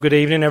Good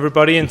evening,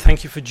 everybody, and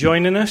thank you for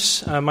joining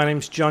us. My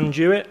name's John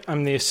Jewett.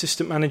 I'm the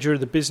Assistant Manager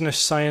of the Business,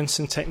 Science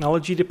and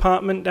Technology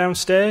Department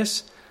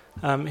downstairs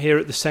here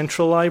at the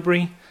Central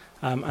Library,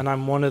 and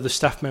I'm one of the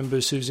staff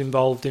members who's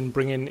involved in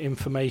bringing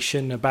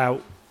information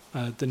about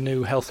the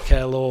new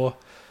healthcare law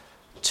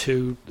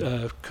to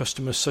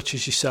customers such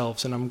as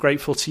yourselves, and I'm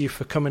grateful to you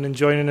for coming and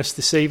joining us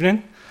this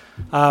evening.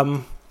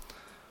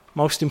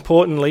 Most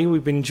importantly,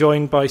 we've been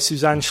joined by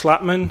Suzanne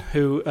Schlattman,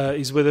 who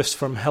is with us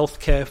from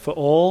Healthcare for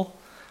All.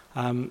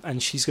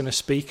 And she's going to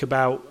speak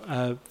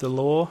about the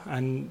law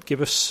and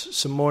give us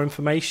some more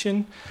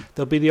information.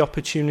 There'll be the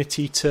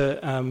opportunity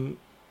to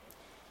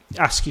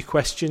ask you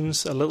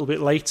questions a little bit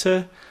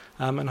later,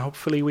 and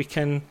hopefully we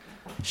can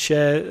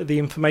share the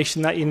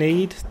information that you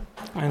need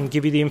and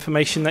give you the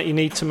information that you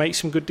need to make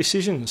some good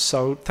decisions.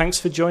 So thanks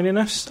for joining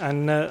us,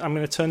 and I'm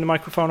going to turn the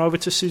microphone over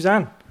to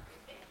Suzanne.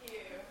 Thank you.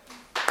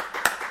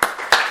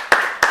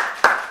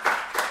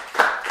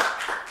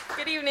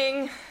 Good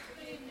evening.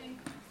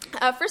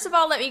 First of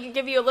all, let me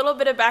give you a little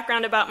bit of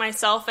background about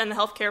myself and the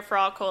Healthcare for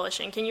All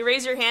Coalition. Can you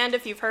raise your hand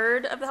if you've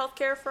heard of the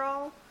Healthcare for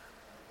All?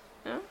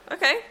 No?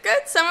 Okay, good.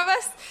 Some of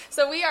us.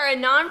 So we are a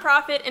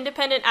nonprofit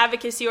independent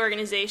advocacy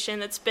organization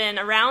that's been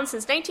around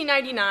since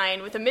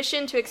 1999 with a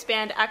mission to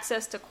expand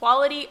access to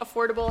quality,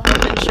 affordable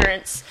health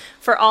insurance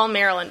for all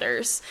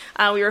Marylanders.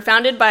 We were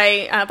founded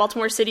by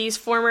Baltimore City's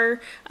former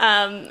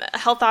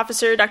health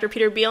officer, Dr.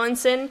 Peter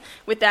Bielenson,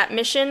 with that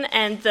mission.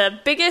 And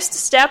the biggest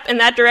step in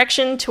that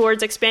direction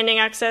towards expanding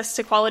access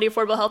to quality,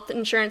 affordable health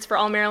insurance for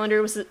all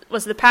Marylanders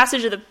was the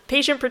passage of the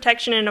Patient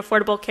Protection and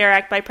Affordable Care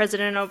Act by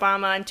President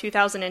Obama in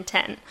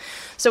 2010.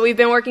 So we've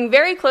been working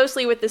very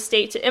closely with the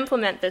state to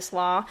implement this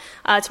law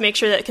to make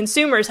sure that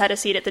consumers had a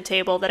seat at the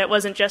table, that it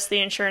wasn't just the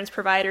insurance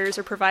providers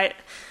or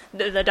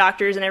the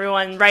doctors and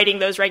everyone writing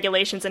those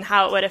regulations and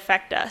how it would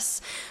affect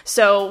us.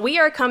 So we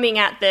are coming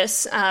at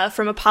this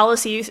from a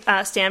policy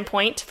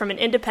standpoint, from an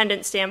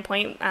independent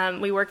standpoint.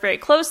 We work very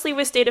closely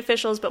with state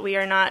officials, but we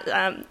are not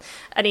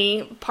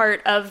any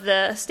part of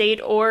the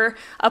state or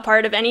a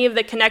part of any of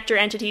the connector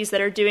entities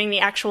that are doing the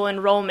actual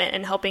enrollment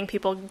and helping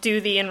people do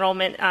the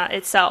enrollment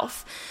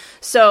itself.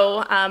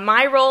 So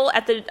my role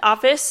at the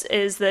office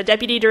is the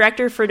Deputy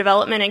Director for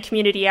Development and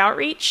Community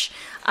Outreach.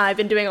 I've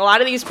been doing a lot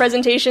of these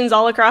presentations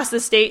all across the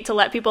state to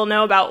let people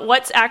know about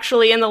what's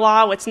actually in the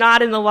law, what's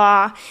not in the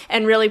law,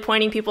 and really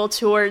pointing people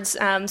towards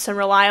some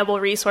reliable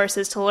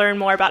resources to learn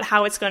more about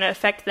how it's going to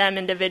affect them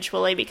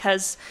individually,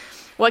 because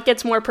what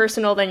gets more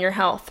personal than your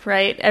health,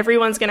 right?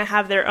 Everyone's going to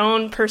have their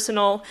own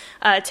personal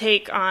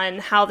take on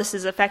how this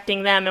is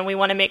affecting them, and we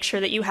want to make sure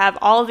that you have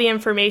all of the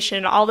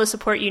information, all the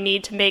support you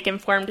need to make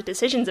informed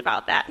decisions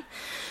about that.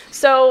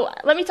 So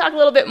let me talk a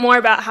little bit more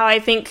about how I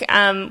think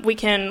we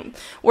can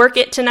work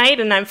it tonight,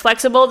 and I'm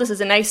flexible. This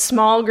is a nice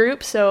small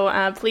group,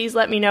 so please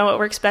let me know what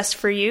works best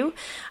for you.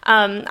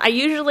 I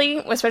usually,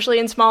 especially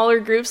in smaller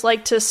groups,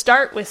 like to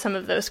start with some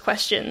of those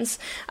questions.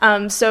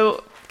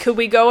 So could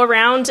we go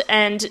around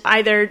and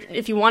either,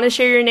 if you want to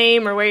share your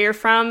name or where you're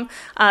from,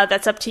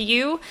 that's up to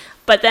you,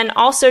 but then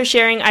also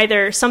sharing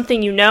either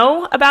something you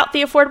know about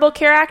the Affordable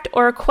Care Act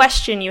or a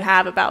question you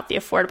have about the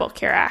Affordable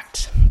Care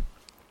Act.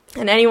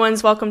 And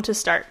anyone's welcome to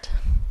start.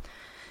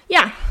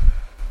 Yeah.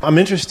 I'm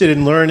interested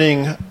in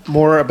learning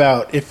more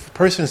about if a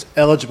person is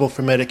eligible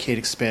for Medicaid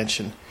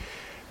expansion,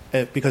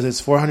 because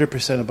it's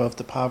 400% above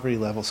the poverty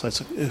level, so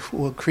it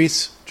will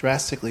increase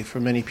drastically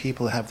for many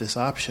people to have this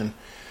option.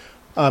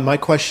 My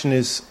question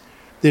is,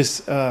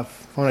 there's, from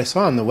what I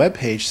saw on the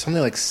webpage,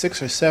 something like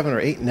 6 or 7 or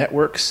 8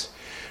 networks,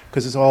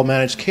 because it's all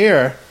managed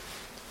care.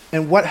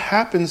 And what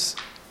happens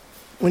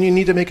when you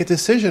need to make a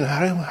decision?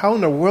 How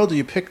in the world do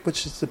you pick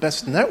which is the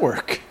best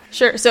network?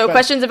 Sure. So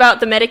questions about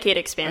the Medicaid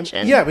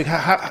expansion. Yeah.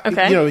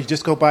 Okay. You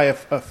just go by a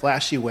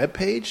flashy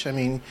webpage? I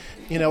mean,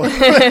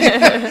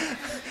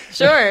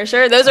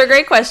 Sure. Those are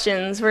great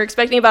questions. We're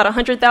expecting about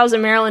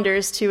 100,000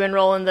 Marylanders to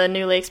enroll in the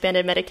newly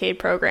expanded Medicaid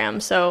program,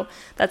 so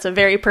that's a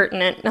very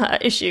pertinent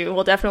issue.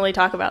 We'll definitely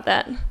talk about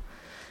that.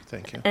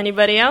 Thank you.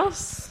 Anybody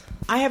else?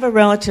 I have a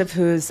relative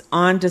who's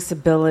on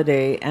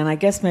disability, and I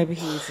guess maybe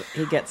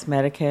he gets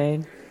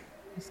Medicaid.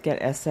 He's get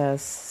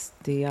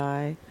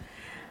SSDI.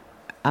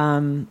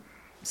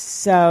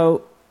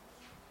 So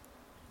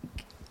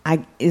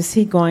is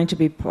he going to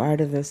be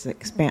part of this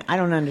expand? I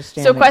don't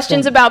understand. So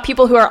questions about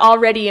people who are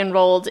already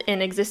enrolled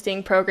in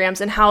existing programs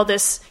and how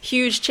this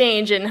huge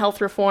change in health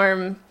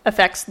reform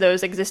affects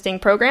those existing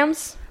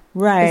programs?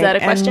 Right. Is that a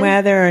question? And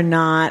whether or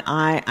not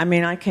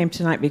I came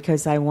tonight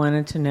because I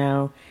wanted to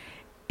know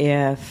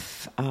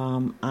if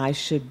I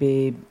should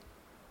be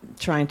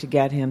trying to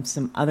get him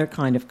some other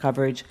kind of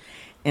coverage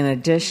in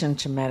addition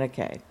to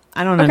Medicaid.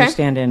 I don't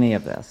understand any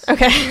of this.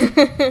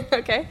 Okay.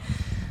 Okay.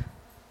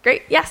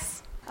 Great.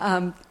 Yes.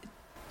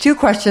 2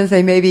 questions.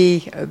 They may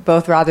be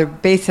both rather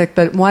basic,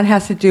 but one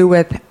has to do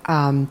with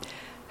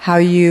how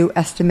you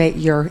estimate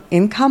your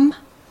income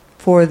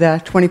for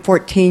the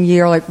 2014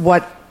 year, like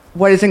what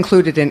is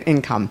included in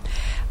income.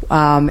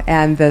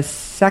 And the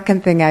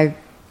second thing I've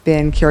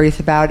been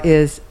curious about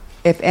is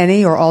if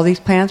any or all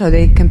these plans, are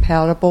they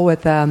compatible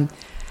with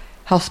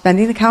health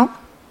spending account?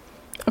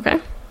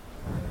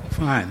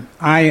 Fine.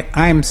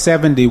 I'm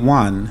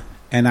 71,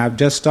 and I've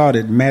just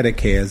started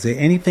Medicare. Is there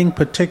anything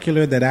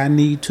particular that I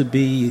need to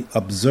be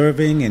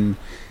observing and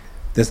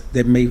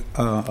that may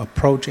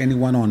approach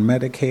anyone on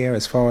Medicare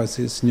as far as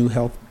this new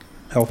health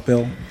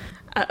bill?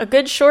 A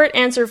good short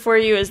answer for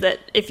you is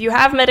that if you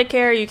have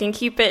Medicare, you can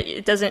keep it.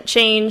 It doesn't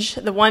change.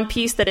 The one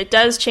piece that it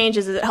does change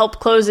is it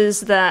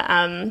closes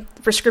the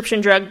prescription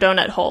drug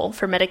donut hole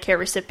for Medicare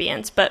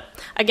recipients. But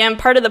again,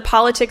 part of the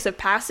politics of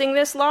passing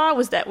this law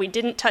was that we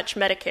didn't touch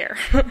Medicare.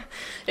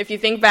 If you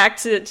think back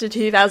to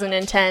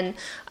 2010,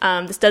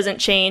 this doesn't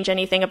change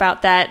anything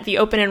about that. The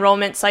open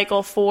enrollment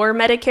cycle for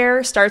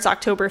Medicare starts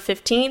October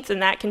 15th,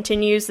 and that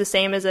continues the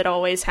same as it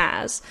always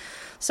has.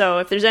 So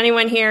if there's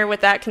anyone here with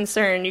that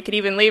concern, you could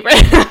even leave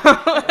right now.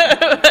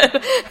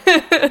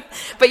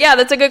 But yeah,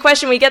 that's a good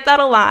question. We get that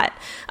a lot.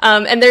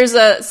 And there's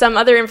some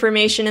other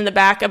information in the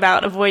back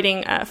about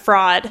avoiding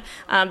fraud,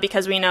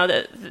 because we know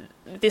that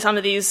some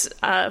of these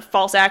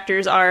false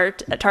actors are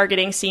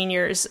targeting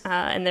seniors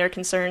and their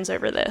concerns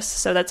over this.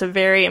 So that's a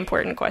very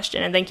important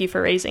question, and thank you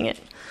for raising it.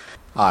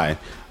 Hi.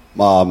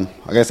 I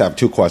guess I have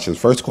two questions.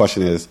 First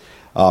question is,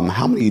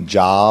 how many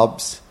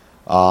jobs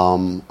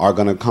are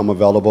going to come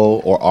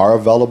available or are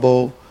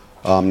available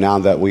now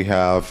that we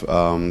have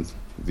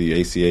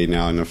the ACA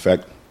now in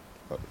effect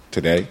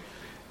today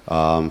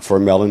for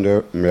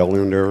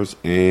mail-in-ers,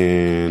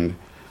 and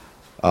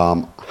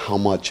how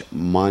much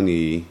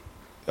money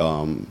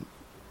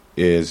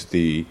is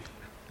the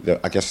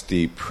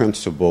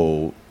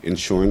principal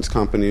insurance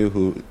company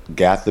who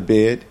got the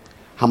bid,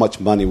 how much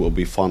money will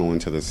be funneled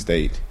into the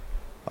state?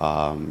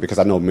 Because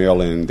I know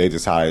Maryland, they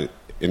decided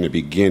in the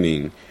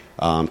beginning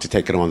to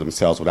take it on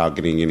themselves without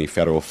getting any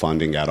federal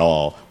funding at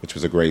all, which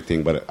was a great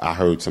thing. But I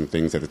heard some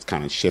things that it's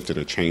kind of shifted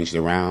or changed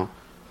around.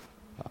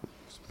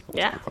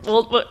 Yeah,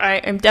 well,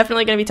 I'm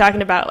definitely going to be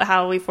talking about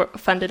how we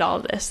funded all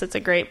of this. That's a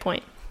great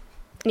point.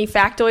 Any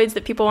factoids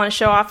that people want to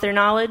show off their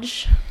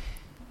knowledge?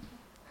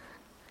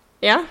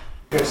 Yeah?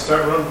 You can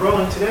start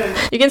enrolling today.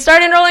 You can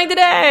start enrolling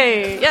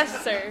today.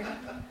 Yes, sir.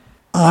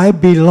 I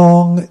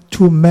belong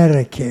to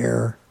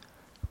Medicare,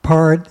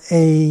 Part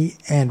A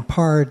and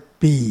Part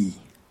B.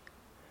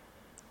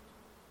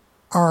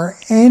 Are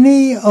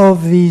any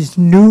of these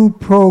new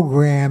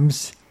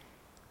programs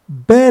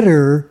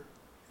better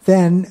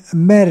than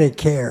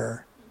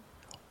Medicare?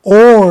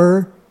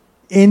 Or,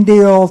 in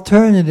the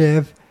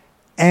alternative,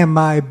 am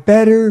I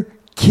better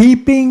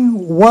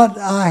keeping what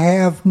I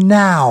have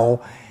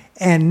now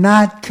and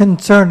not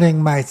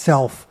concerning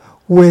myself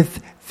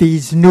with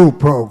these new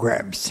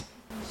programs?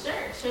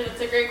 Sure,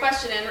 that's a great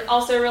question, and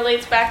also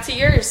relates back to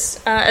yours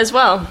as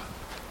well.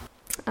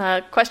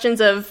 Questions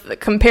of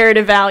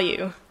comparative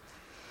value.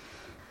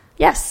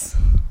 Yes.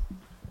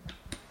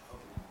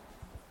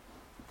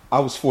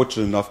 I was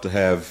fortunate enough to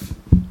have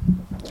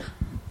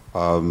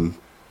some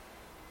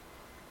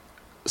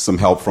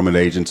help from an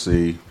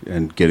agency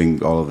and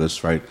getting all of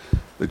this, right?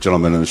 The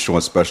gentleman, an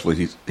insurance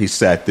specialist, he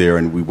sat there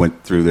and we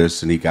went through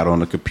this, and he got on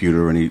the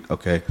computer and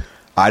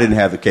I didn't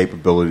have the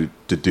capability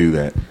to do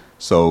that.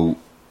 So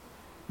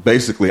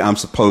basically, I'm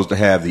supposed to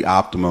have the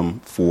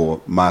optimum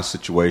for my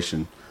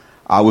situation.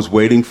 I was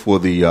waiting for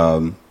the,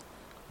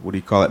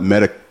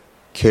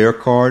 Medicare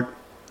card,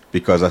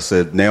 because I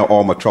said, now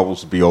all my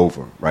troubles will be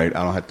over, right?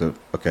 I don't have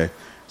to,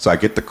 So I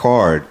get the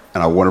card,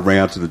 and I went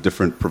around to the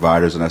different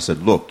providers, and I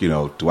said, look,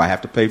 do I have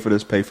to pay for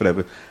this, pay for that?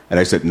 And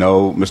they said,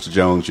 no, Mr.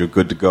 Jones, you're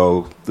good to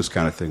go, this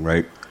kind of thing,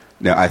 right?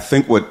 Now, I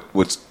think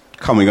what's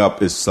coming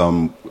up is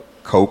some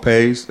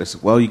co-pays. They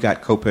said, well, you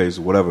got co-pays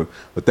or whatever.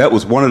 But that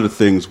was one of the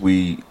things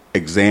we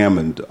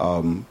examined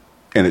in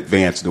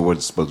advance. There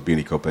wasn't supposed to be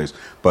any co-pays.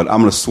 But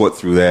I'm going to sort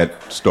through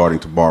that starting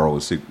tomorrow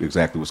and see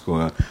exactly what's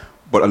going on.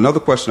 But another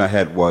question I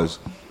had was,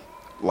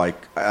 I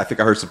think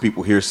I heard some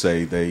people here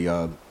say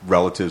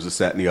relatives, this,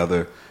 that, and the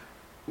other.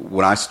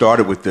 When I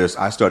started with this,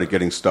 I started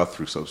getting stuff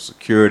through Social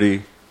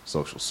Security,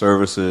 social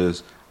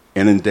services,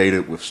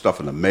 inundated with stuff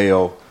in the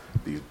mail.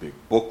 These big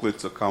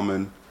booklets are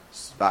coming.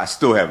 I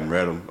still haven't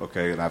read them,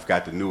 and I've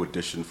got the new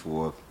edition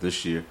for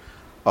this year.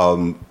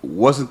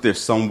 Wasn't there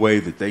some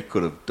way that they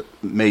could have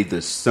made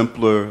this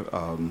simpler?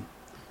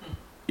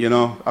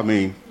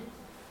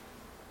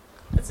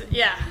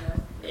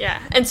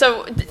 Yeah. And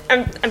so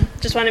I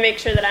just want to make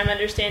sure that I'm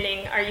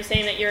understanding. Are you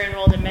saying that you're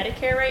enrolled in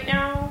Medicare right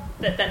now?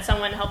 That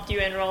someone helped you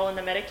enroll in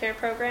the Medicare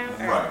program?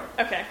 Or? Right.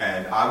 Okay.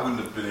 And I wouldn't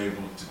have been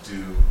able to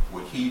do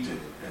what he did.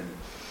 And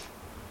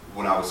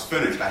when I was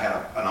finished, I had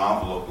an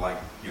envelope,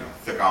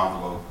 thick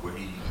envelope, where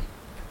he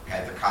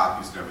had the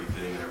copies and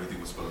everything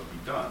was supposed to be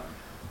done.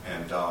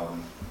 And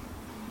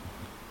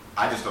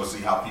I just don't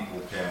see how people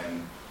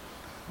can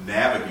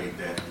navigate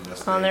that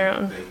unless on their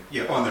own.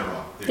 On their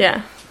own.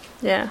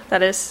 Yeah,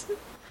 that is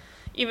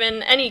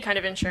even any kind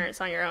of insurance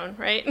on your own,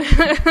 right?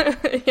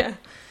 Yeah.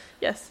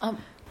 Yes.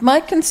 My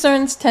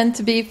concerns tend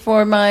to be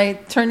for my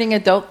turning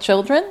adult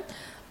children.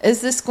 Is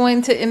this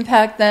going to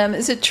impact them?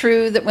 Is it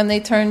true that when they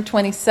turn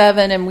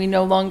 27 and we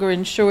no longer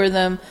insure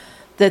them,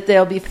 that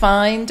they'll be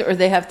fined or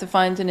they have to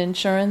find an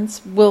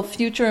insurance? Will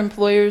future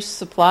employers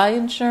supply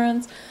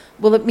insurance?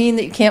 will it mean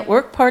that you can't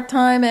work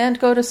part-time and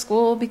go to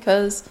school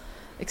because,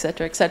 et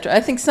cetera, et cetera? I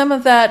think some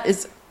of that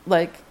is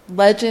like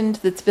legend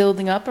that's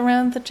building up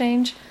around the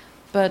change,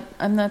 but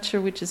I'm not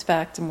sure which is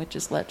fact and which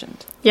is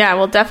legend. Yeah,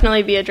 we'll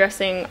definitely be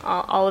addressing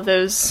all of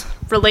those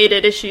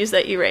related issues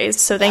that you raised,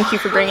 so thank you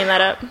for bringing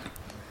that up.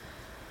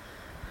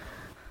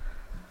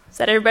 Is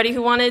that everybody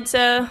who wanted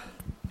to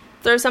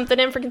throw something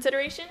in for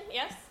consideration?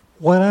 Yes?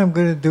 What I'm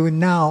going to do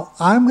now,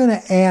 I'm going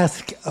to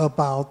ask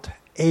about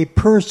a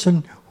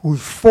person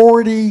who's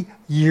 40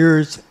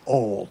 years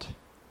old.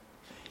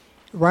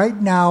 Right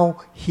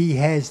now, he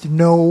has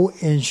no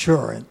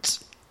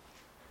insurance.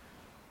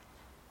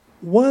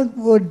 What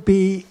would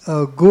be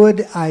a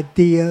good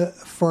idea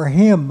for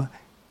him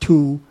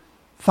to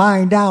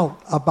find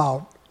out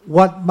about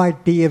what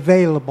might be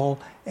available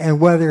and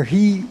whether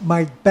he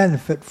might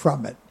benefit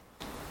from it?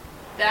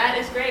 That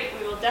is great.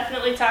 We will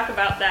definitely talk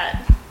about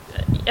that.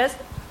 Yes?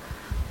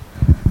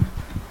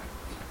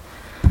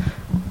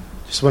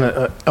 Just want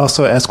to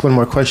also ask one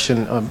more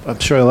question. I'm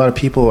sure a lot of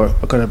people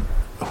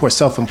who are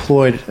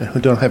self-employed and who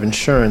don't have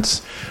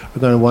insurance are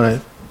going to want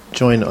to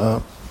join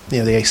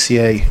the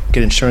ACA,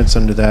 get insurance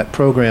under that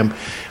program.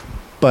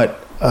 But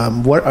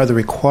what are the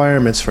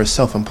requirements for a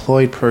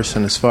self-employed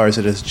person as far as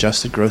it is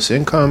adjusted gross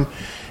income?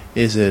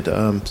 Is it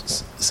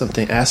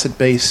something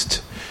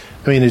asset-based?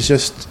 I mean, it's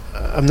just,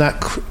 I'm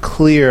not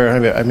clear.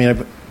 I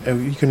mean,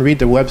 you can read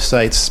the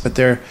websites, but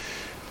they're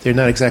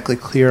not exactly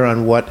clear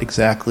on what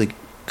exactly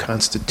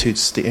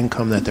constitutes the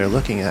income that they're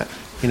looking at,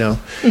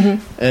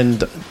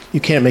 and you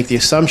can't make the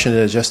assumption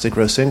that adjusted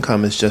gross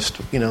income is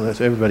just,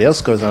 if everybody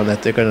else goes on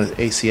that,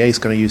 ACA is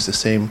going to use the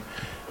same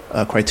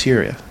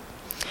criteria.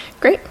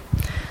 Great.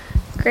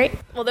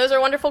 Well, those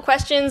are wonderful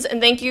questions, and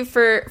thank you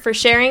for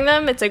sharing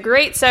them. It's a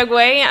great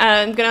segue.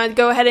 I'm going to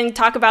go ahead and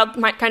talk about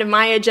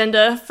my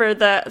agenda for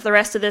the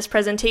rest of this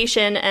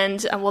presentation,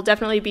 and we'll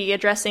definitely be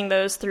addressing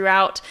those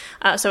throughout,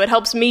 so it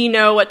helps me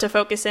know what to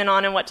focus in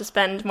on and what to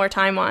spend more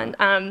time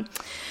on.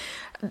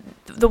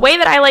 The way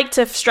that I like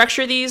to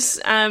structure these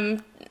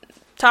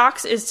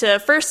talks is to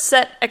first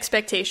set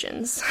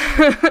expectations.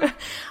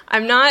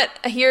 I'm not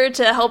here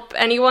to help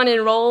anyone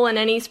enroll in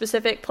any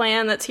specific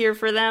plan that's here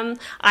for them.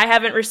 I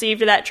haven't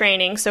received that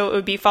training, so it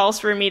would be false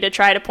for me to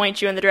try to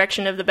point you in the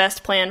direction of the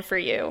best plan for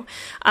you.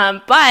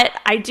 But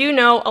I do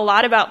know a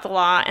lot about the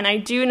law, and I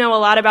do know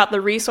a lot about the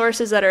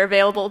resources that are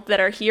available that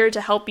are here to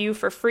help you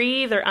for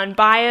free. They're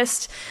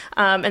unbiased,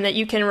 and that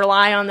you can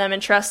rely on them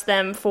and trust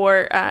them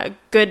for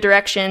good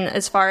direction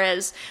as far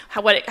as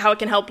how it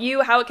can help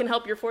you, how it can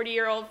help your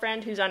 40-year-old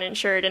friend who's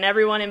uninsured, and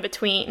everyone in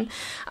between.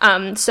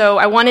 So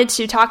I wanted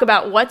to talk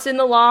about what's in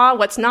the law,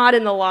 what's not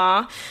in the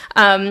law,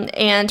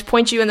 and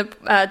point you in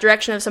the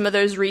direction of some of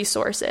those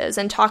resources,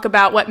 and talk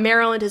about what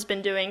Maryland has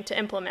been doing to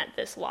implement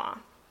this law.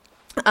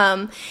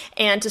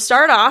 And to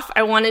start off,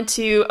 I wanted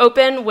to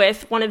open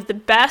with one of the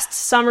best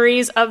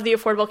summaries of the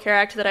Affordable Care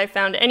Act that I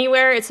found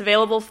anywhere. It's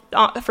available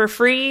for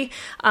free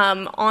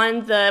on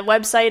the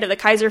website of the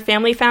Kaiser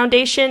Family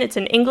Foundation. It's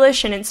in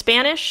English and in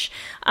Spanish,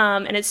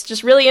 and it's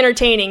just really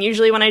entertaining.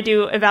 Usually when I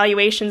do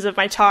evaluations of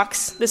my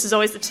talks, this is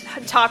always the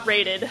top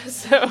rated.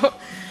 So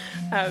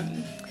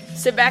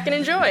sit back and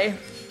enjoy.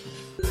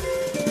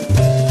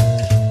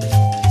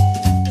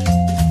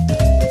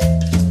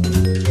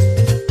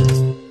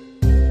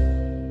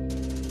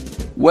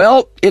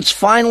 Well, it's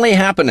finally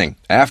happening.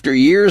 After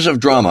years of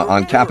drama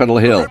on Capitol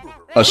Hill,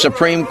 a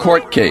Supreme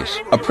Court case,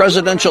 a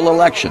presidential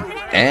election,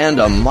 and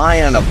a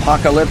Mayan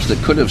apocalypse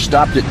that could have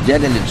stopped it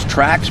dead in its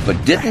tracks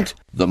but didn't,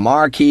 the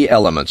marquee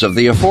elements of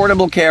the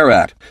Affordable Care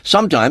Act,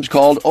 sometimes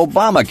called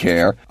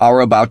Obamacare, are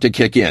about to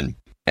kick in.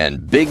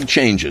 And big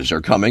changes are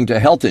coming to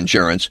health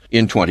insurance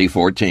in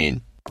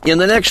 2014. In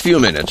the next few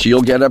minutes,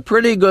 you'll get a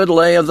pretty good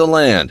lay of the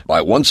land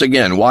by once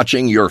again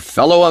watching your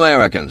fellow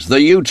Americans, the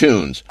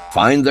U-Tunes,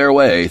 find their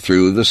way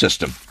through the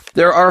system.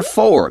 There are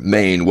 4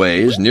 main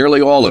ways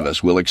nearly all of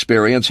us will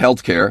experience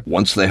health care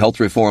once the health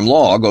reform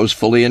law goes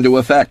fully into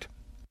effect.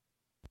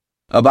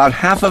 About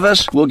half of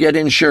us will get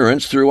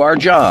insurance through our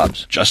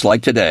jobs, just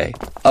like today.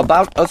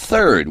 About a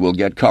third will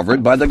get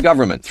covered by the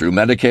government through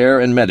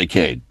Medicare and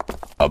Medicaid.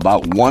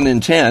 About 1 in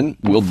 10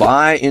 will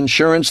buy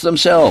insurance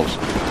themselves.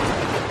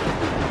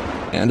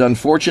 And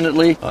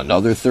unfortunately,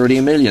 another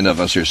 30 million of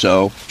us or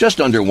so, just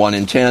under 1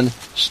 in 10,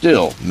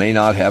 still may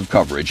not have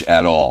coverage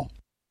at all.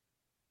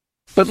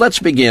 But let's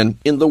begin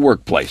in the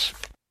workplace.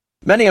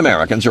 Many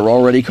Americans are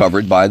already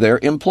covered by their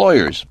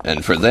employers,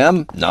 and for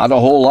them, not a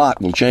whole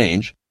lot will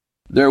change.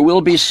 There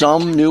will be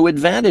some new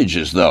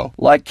advantages, though,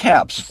 like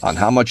caps on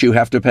how much you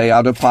have to pay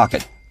out of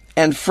pocket,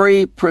 and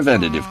free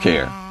preventative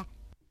care.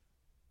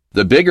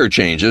 The bigger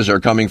changes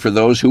are coming for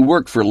those who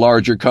work for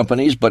larger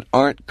companies but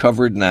aren't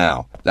covered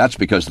now. That's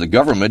because the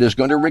government is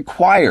going to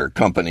require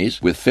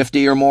companies with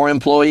 50 or more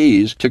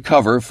employees to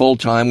cover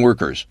full-time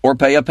workers or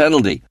pay a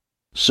penalty.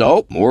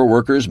 So, more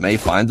workers may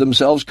find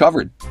themselves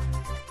covered.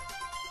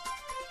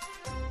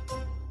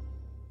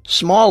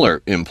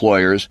 Smaller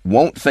employers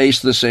won't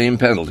face the same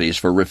penalties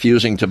for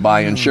refusing to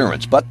buy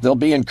insurance, but they'll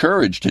be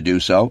encouraged to do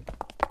so.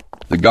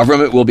 The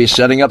government will be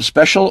setting up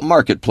special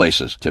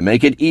marketplaces to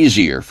make it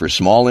easier for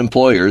small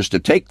employers to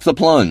take the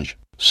plunge.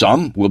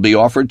 Some will be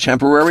offered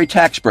temporary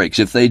tax breaks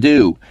if they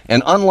do,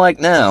 and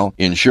unlike now,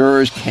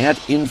 insurers can't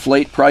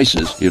inflate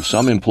prices if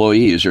some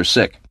employees are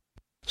sick.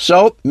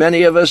 So,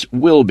 many of us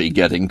will be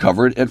getting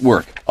covered at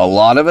work. A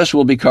lot of us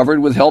will be covered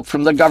with help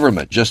from the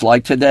government, just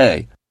like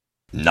today.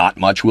 Not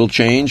much will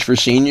change for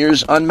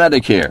seniors on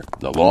Medicare.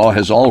 The law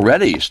has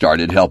already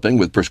started helping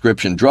with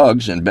prescription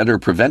drugs and better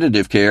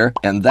preventative care,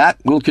 and that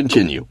will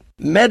continue.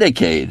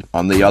 Medicaid,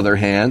 on the other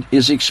hand,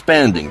 is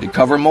expanding to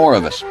cover more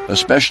of us,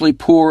 especially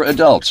poor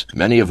adults,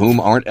 many of whom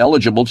aren't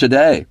eligible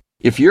today.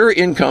 If your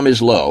income is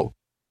low,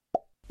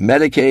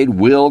 Medicaid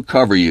will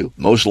cover you,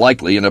 most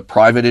likely in a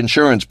private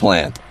insurance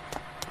plan.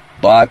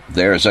 But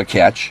there's a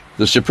catch.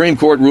 The Supreme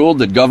Court ruled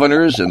that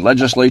governors and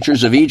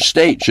legislatures of each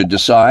state should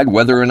decide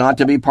whether or not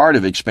to be part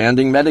of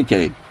expanding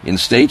Medicaid. In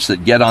states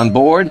that get on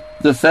board,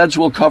 the feds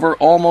will cover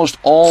almost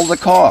all the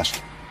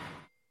cost.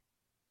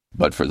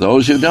 But for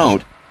those who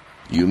don't,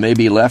 you may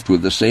be left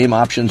with the same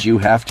options you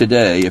have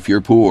today if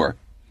you're poor.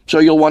 So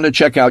you'll want to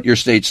check out your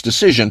state's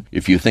decision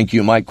if you think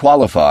you might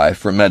qualify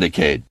for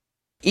Medicaid.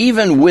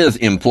 Even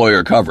with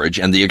employer coverage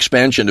and the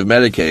expansion of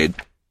Medicaid,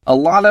 a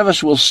lot of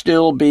us will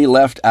still be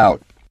left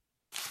out.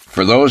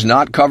 For those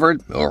not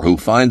covered or who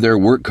find their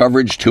work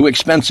coverage too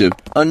expensive,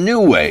 a new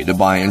way to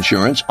buy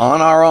insurance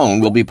on our own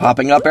will be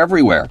popping up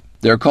everywhere.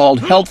 They're called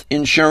health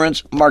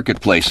insurance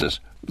marketplaces,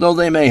 though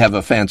they may have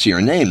a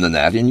fancier name than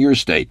that in your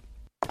state.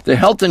 The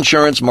health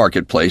insurance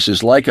marketplace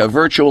is like a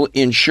virtual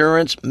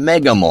insurance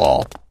mega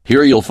mall.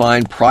 Here you'll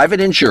find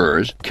private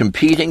insurers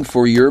competing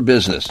for your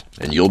business,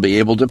 and you'll be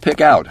able to pick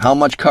out how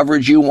much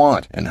coverage you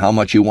want and how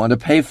much you want to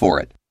pay for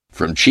it.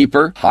 From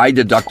cheaper,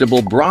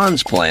 high-deductible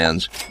bronze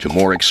plans to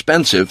more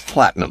expensive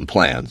platinum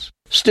plans.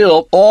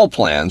 Still, all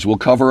plans will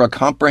cover a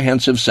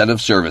comprehensive set of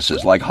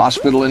services like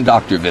hospital and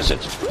doctor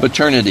visits,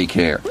 maternity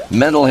care,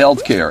 mental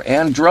health care,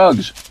 and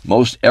drugs.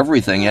 Most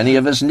everything any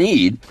of us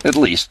need, at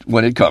least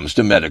when it comes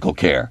to medical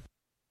care.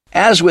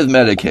 As with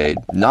Medicaid,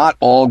 not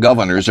all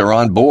governors are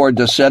on board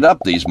to set up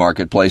these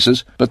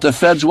marketplaces, but the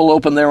feds will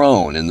open their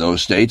own in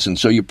those states, and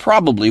so you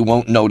probably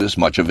won't notice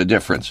much of a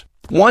difference.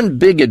 One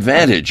big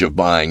advantage of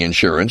buying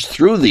insurance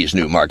through these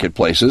new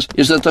marketplaces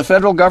is that the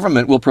federal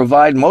government will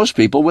provide most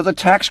people with a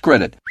tax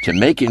credit to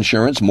make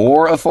insurance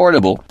more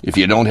affordable if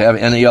you don't have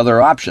any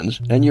other options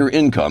and your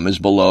income is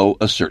below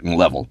a certain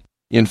level.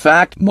 In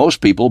fact,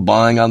 most people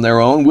buying on their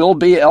own will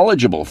be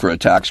eligible for a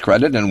tax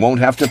credit and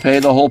won't have to pay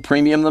the whole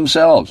premium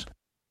themselves.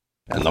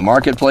 And the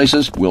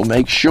marketplaces will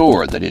make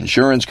sure that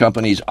insurance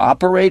companies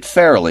operate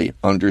fairly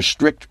under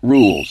strict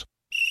rules.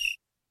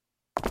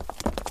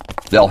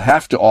 They'll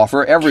have to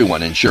offer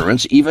everyone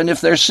insurance even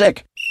if they're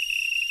sick,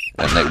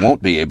 and they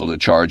won't be able to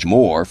charge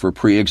more for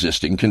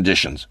pre-existing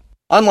conditions.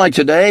 Unlike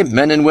today,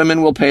 men and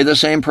women will pay the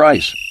same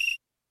price.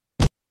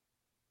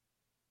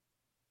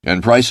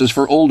 And prices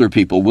for older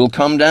people will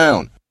come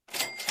down,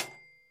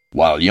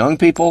 while young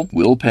people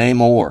will pay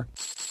more.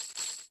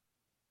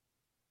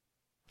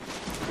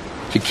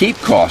 To keep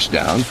costs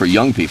down for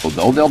young people,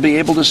 though, they'll be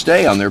able to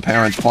stay on their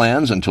parents'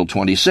 plans until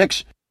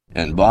 26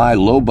 and buy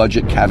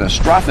low-budget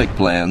catastrophic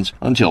plans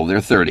until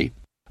they're 30.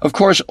 Of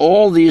course,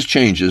 all these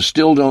changes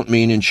still don't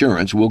mean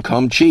insurance will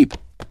come cheap.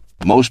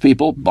 Most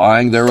people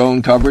buying their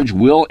own coverage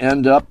will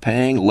end up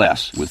paying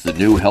less with the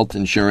new health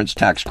insurance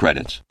tax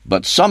credits.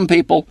 But some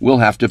people will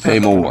have to pay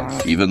more,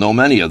 even though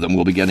many of them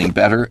will be getting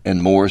better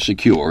and more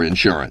secure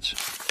insurance.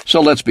 So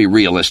let's be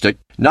realistic.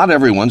 Not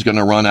everyone's going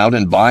to run out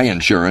and buy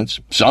insurance.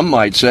 Some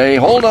might say,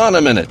 hold on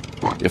a minute.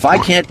 If I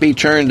can't be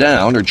turned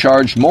down or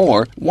charged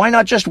more, why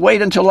not just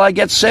wait until I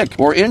get sick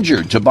or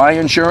injured to buy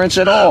insurance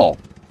at all?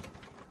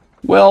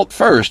 Well,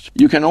 first,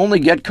 you can only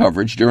get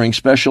coverage during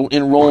special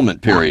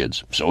enrollment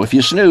periods. So if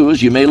you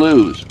snooze, you may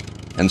lose.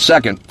 And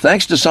second,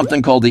 thanks to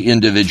something called the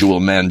individual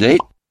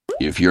mandate,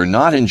 if you're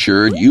not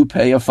insured, you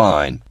pay a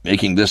fine,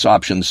 making this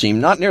option seem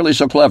not nearly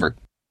so clever.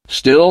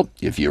 Still,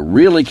 if you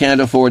really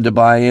can't afford to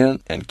buy in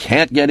and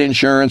can't get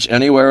insurance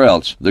anywhere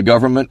else, the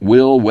government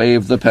will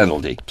waive the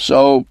penalty.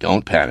 So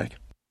don't panic.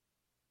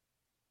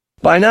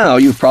 By now,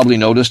 you've probably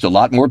noticed a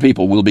lot more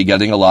people will be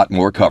getting a lot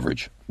more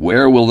coverage.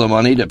 Where will the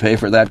money to pay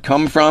for that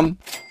come from?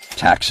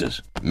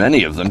 Taxes.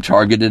 Many of them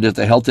targeted at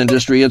the health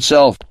industry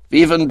itself,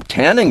 even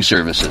tanning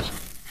services.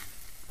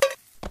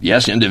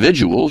 Yes,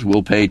 individuals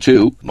will pay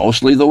too,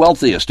 mostly the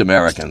wealthiest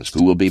Americans,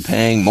 who will be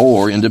paying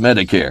more into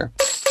Medicare.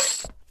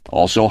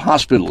 Also,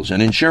 hospitals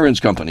and insurance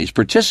companies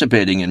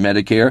participating in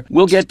Medicare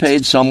will get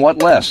paid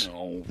somewhat less.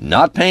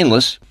 Not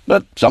painless,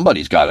 but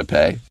somebody's got to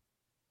pay.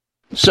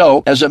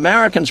 So, as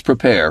Americans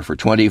prepare for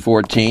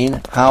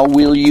 2014, how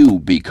will you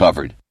be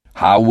covered?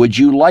 How would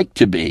you like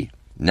to be?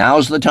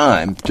 Now's the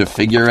time to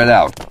figure it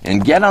out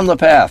and get on the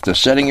path to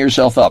setting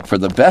yourself up for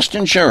the best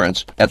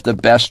insurance at the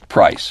best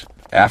price.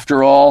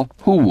 After all,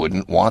 who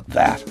wouldn't want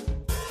that?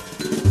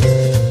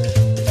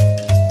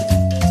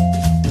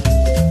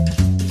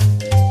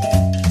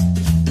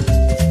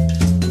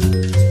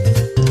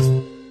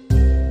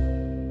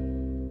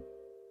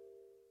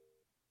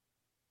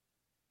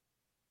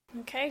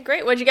 Okay,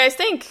 great. What'd you guys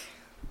think?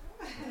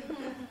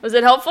 Was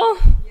it helpful?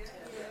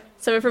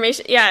 Some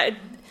information? Yeah.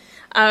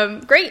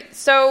 Great.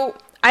 So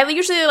I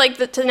usually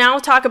like to now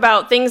talk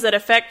about things that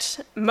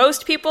affect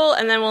most people,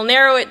 and then we'll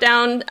narrow it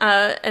down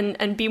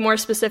and be more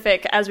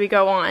specific as we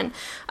go on.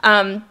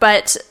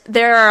 But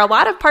there are a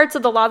lot of parts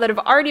of the law that have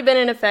already been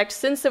in effect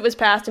since it was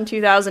passed in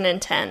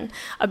 2010.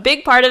 A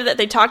big part of that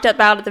they talked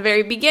about at the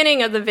very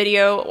beginning of the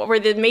video were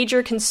the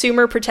major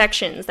consumer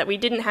protections that we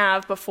didn't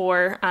have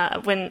before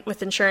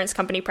with insurance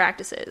company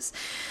practices.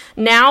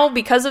 Now,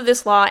 because of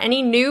this law,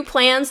 any new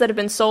plans that have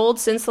been sold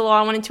since the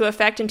law went into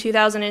effect in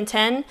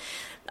 2010,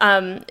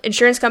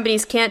 insurance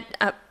companies can't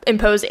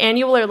impose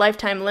annual or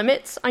lifetime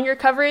limits on your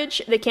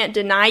coverage. They can't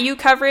deny you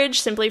coverage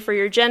simply for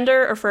your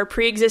gender or for a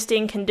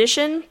pre-existing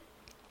condition.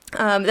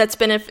 That's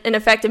been in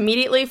effect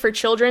immediately for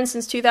children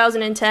since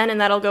 2010,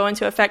 and that'll go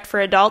into effect for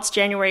adults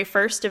January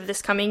 1st of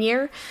this coming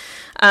year.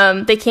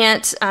 They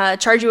can't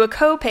charge you a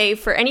copay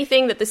for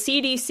anything that the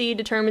CDC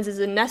determines is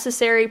a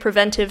necessary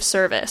preventive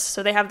service.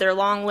 So they have their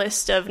long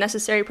list of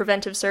necessary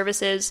preventive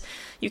services.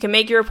 You can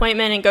make your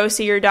appointment and go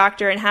see your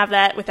doctor and have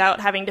that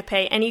without having to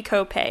pay any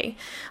copay.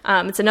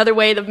 It's another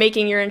way of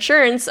making your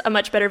insurance a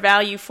much better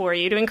value for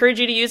you, to encourage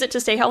you to use it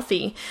to stay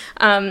healthy.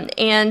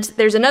 And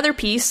there's another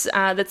piece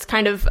that's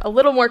kind of a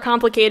little more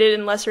complicated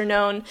and lesser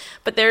known,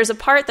 but there's a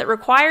part that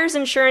requires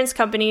insurance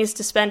companies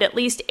to spend at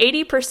least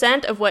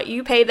 80% of what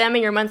you pay them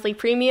in your monthly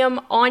premium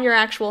on your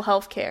actual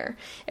health care.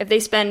 If they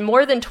spend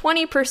more than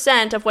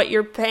 20% of what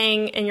you're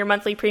paying in your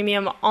monthly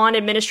premium on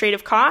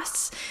administrative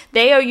costs,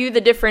 they owe you the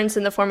difference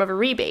in the form of a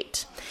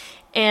rebate.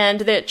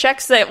 And the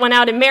checks that went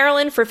out in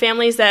Maryland for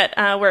families that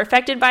were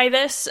affected by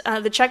this,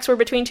 the checks were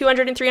between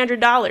 $200 and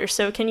 $300.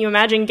 So can you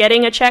imagine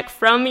getting a check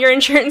from your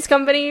insurance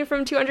company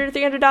from $200 to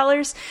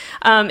 $300?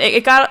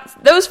 It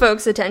got those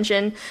folks'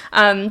 attention.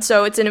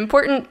 So it's an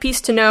important piece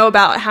to know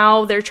about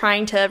how they're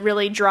trying to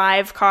really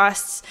drive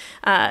costs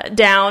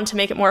down to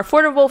make it more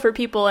affordable for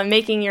people and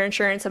making your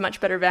insurance a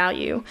much better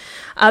value.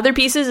 Other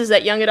pieces is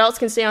that young adults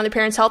can stay on their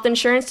parents' health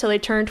insurance till they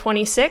turn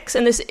 26.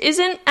 And this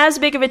isn't as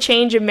big of a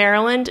change in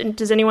Maryland. And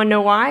does anyone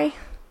know why?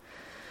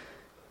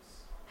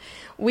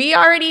 We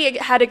already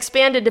had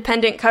expanded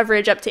dependent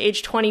coverage up to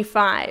age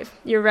 25.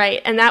 You're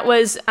right. And that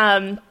was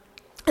a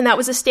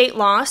state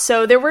law.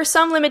 So there were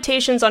some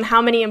limitations on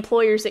how many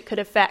employers it could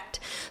affect.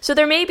 So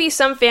there may be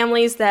some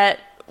families that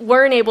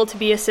weren't able to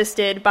be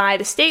assisted by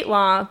the state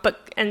law,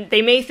 and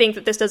they may think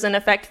that this doesn't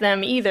affect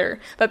them either.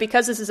 But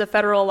because this is a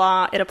federal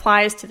law, it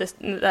applies to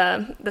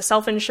the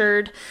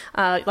self-insured,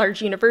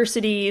 large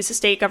universities,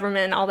 state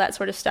government, all that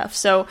sort of stuff.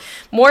 So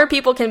more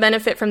people can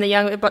benefit from the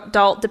young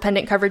adult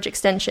dependent coverage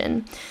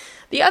extension.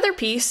 The other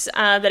piece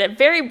that it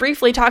very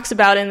briefly talks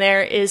about in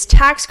there is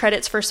tax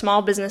credits for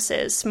small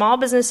businesses. Small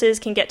businesses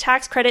can get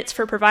tax credits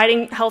for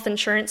providing health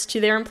insurance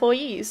to their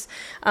employees.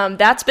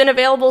 That's been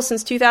available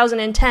since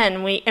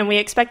 2010, and we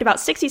expect about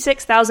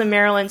 66,000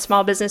 Maryland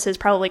small businesses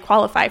probably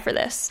qualify for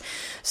this.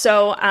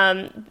 So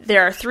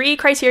there are 3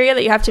 criteria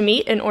that you have to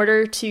meet in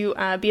order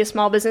to be a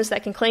small business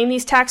that can claim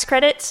these tax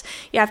credits.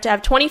 You have to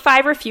have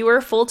 25 or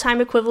fewer full-time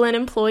equivalent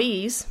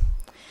employees,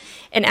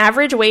 an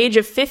average wage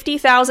of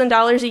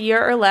 $50,000 a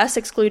year or less,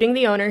 excluding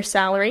the owner's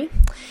salary,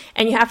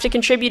 and you have to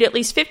contribute at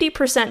least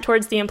 50%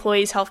 towards the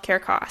employee's health care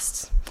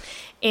costs.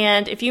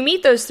 And if you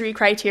meet those 3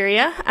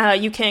 criteria,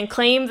 you can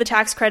claim the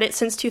tax credit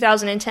since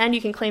 2010.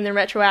 You can claim them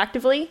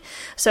retroactively.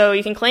 So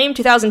you can claim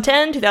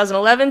 2010,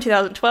 2011,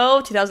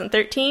 2012,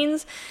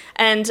 2013s.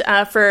 And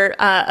for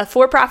a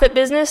for-profit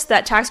business,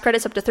 that tax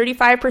credit's up to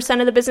 35%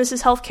 of the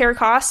business's health care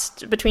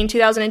costs between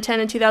 2010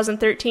 and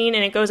 2013,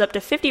 and it goes up to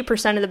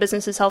 50% of the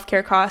business's health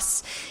care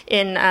costs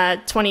in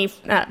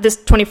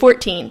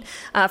 2014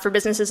 for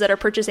businesses that are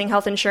purchasing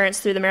health insurance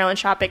through the Maryland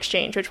Shop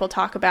Exchange, which we'll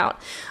talk about.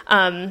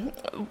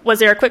 Was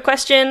there a quick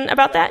question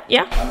about that?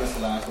 Yeah? I missed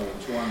the last one.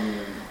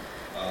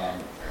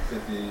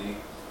 250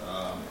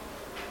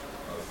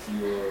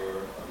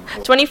 fewer...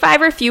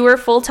 25 or fewer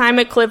full-time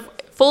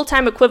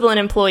equivalent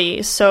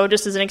employees. So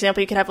just as an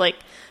example, you could have like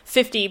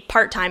 50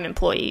 part-time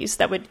employees.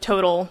 That would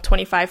total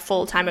 25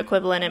 full-time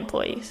equivalent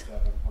employees.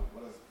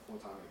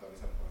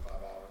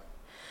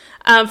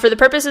 For the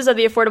purposes of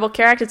the Affordable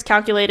Care Act, it's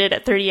calculated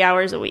at 30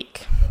 hours a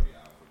week.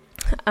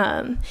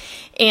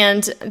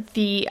 And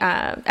the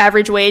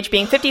average wage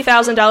being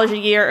 $50,000 a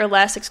year or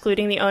less,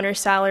 excluding the owner's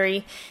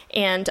salary,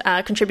 and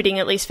contributing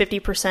at least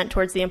 50%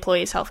 towards the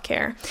employee's health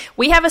care.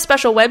 We have a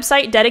special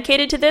website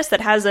dedicated to this that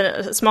has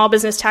a small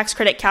business tax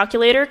credit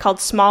calculator called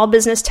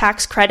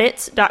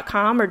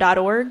smallbusinesstaxcredits.com or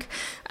 .org.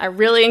 I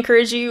really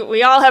encourage you.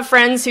 We all have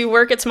friends who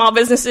work at small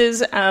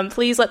businesses.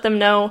 Please let them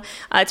know.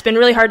 It's been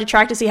really hard to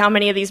track to see how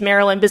many of these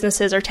Maryland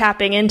businesses are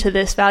tapping into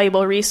this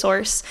valuable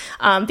resource.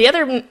 The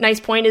other nice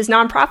point is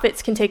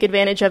nonprofits can take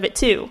advantage of it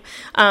too.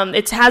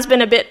 It has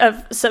been a bit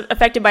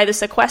affected by the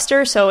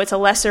sequester, so it's a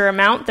lesser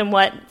amount than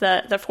what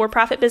the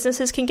for-profit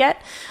businesses can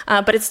get,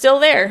 but it's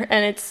still there,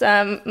 and it's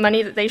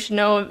money that they should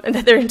know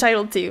that they're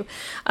entitled to,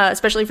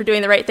 especially for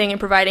doing the right thing and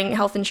providing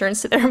health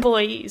insurance to their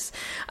employees.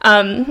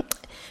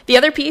 The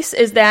other piece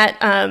is that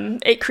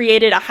it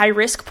created a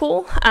high-risk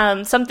pool,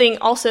 something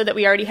also that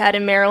we already had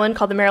in Maryland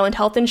called the Maryland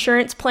Health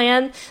Insurance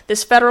Plan.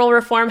 This federal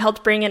reform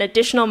helped bring in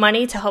additional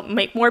money to help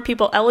make more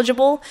people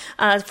eligible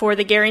for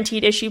the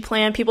guaranteed issue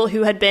plan, people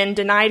who had been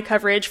denied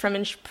coverage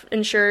from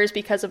insurers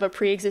because of a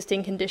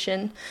pre-existing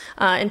condition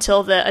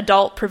until the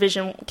adult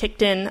provision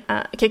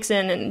kicks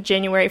in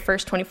January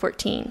 1st,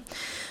 2014.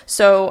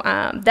 So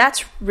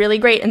that's really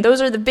great. And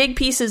those are the big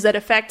pieces that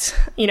affect,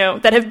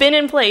 that have been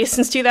in place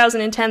since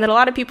 2010 that a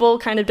lot of people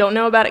kind of don't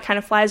know about. It kind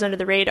of flies under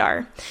the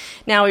radar.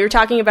 Now, we were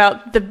talking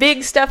about the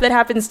big stuff that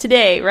happens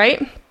today,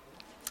 right?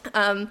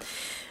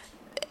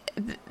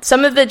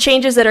 Some of the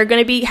changes that are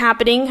going to be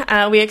happening,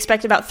 we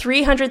expect about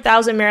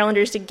 300,000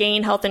 Marylanders to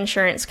gain health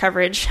insurance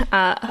coverage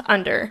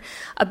under.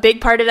 A big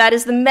part of that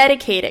is the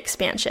Medicaid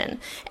expansion.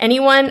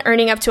 Anyone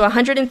earning up to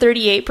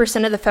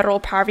 138% of the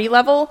federal poverty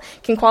level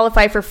can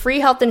qualify for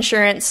free health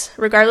insurance,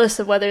 regardless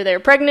of whether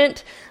they're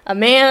pregnant, a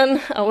man,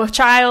 a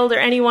child, or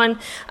anyone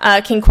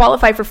can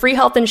qualify for free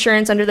health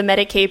insurance under the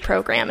Medicaid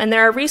program. And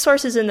there are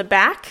resources in the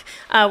back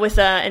with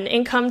an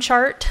income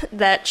chart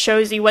that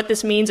shows you what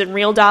this means in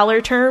real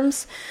dollar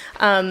terms.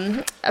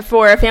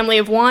 For a family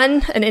of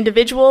one, an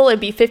individual, it'd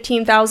be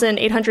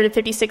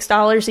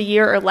 $15,856 a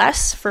year or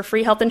less for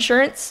free health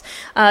insurance.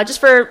 Just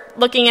for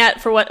looking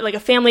at for what, like a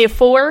family of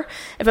four,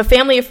 if a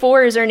family of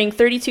four is earning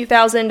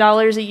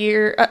 $32,000 a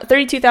year,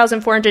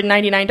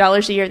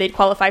 $32,499 a year, they'd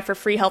qualify for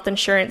free health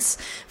insurance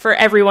for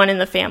everyone in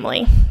the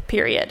family,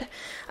 period.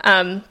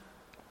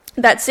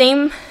 That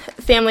same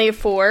family of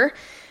four,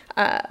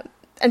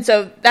 and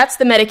so that's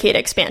the Medicaid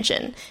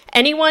expansion.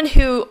 Anyone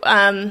who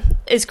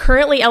is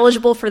currently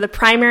eligible for the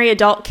Primary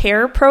Adult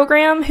Care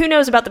Program, who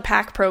knows about the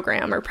PAC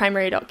program or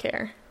Primary Adult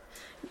Care?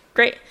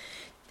 Great.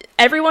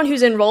 Everyone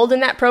who's enrolled in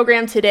that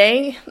program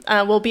today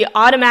will be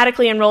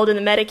automatically enrolled in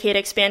the Medicaid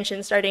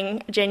expansion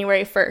starting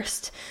January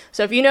 1st.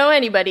 So if you know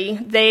anybody,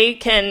 they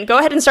can go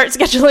ahead and start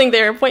scheduling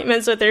their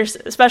appointments with their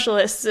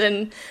specialists,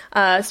 and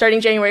starting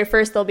January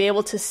 1st, they'll be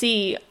able to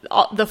see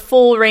the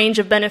full range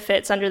of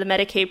benefits under the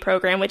Medicaid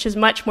program, which is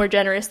much more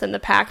generous than the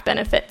PAC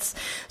benefits.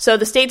 So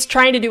the state's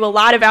trying to do a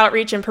lot of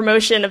outreach and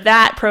promotion of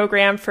that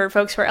program for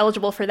folks who are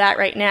eligible for that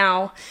right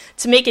now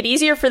to make it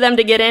easier for them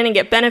to get in and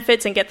get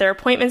benefits and get their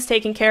appointments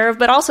taken care of,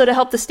 but also to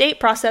help the state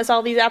process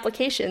all these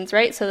applications,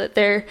 right? So that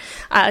they're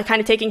kind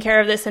of taking care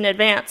of this in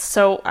advance.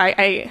 So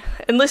I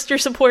enlist your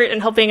support in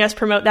helping us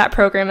promote that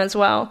program as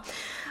well.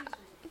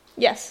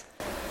 Yes?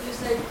 You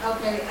said,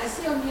 okay, I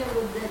see on here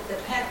that the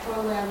PAC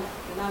program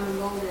that I'm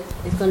enrolled in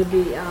is going to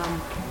be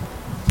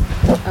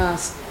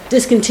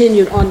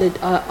discontinued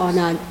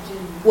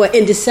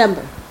in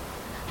December.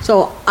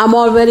 So I'm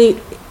already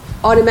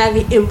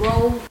automatically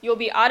enrolled? You'll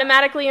be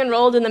automatically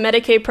enrolled in the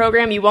Medicaid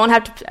program. You won't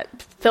have to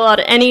fill out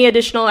any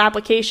additional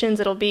applications.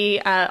 It'll be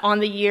on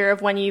the year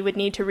of when you would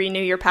need to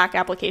renew your PAC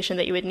application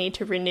that you would need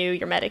to renew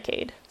your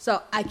Medicaid.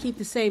 So I keep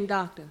the same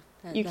doctor?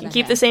 You can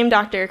keep the same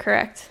doctor,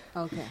 correct.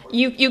 Okay.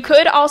 You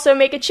could also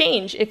make a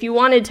change if you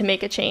wanted to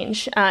make a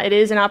change. It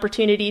is an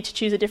opportunity to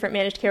choose a different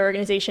managed care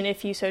organization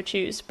if you so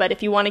choose. But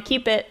if you want to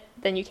keep it,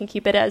 then you can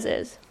keep it as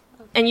is.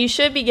 And you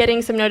should be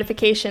getting some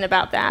notification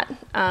about that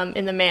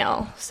in the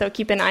mail. So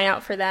keep an eye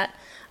out for that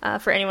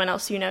for anyone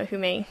else you know who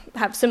may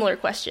have similar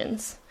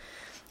questions.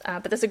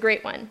 But that's a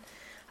great one.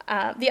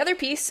 The other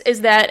piece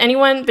is that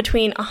anyone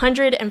between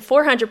 100 and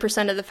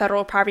 400% of the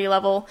federal poverty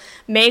level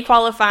may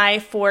qualify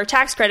for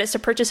tax credits to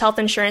purchase health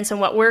insurance in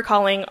what we're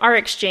calling our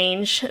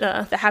exchange,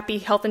 the happy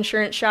health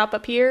insurance shop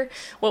up here.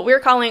 What we're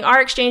calling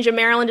our exchange in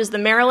Maryland is the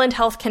Maryland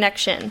Health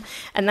Connection,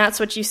 and that's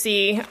what you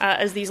see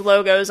as these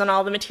logos on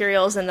all the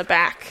materials in the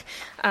back.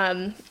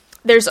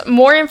 There's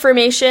more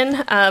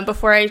information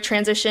before I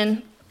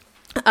transition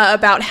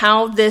about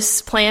how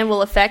this plan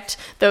will affect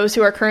those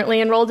who are currently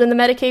enrolled in the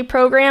Medicaid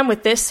program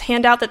with this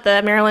handout that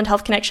the Maryland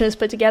Health Connection has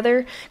put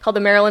together called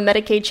the Maryland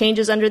Medicaid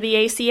Changes under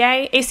the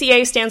ACA.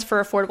 ACA stands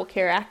for Affordable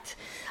Care Act.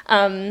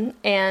 And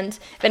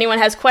if anyone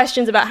has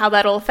questions about how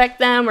that will affect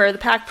them or the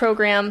PAC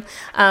program,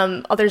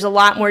 there's a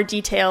lot more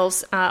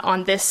details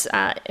on this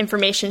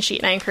information sheet,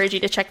 and I encourage you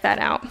to check that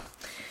out.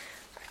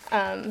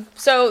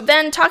 So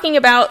then talking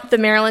about the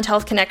Maryland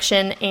Health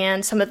Connection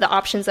and some of the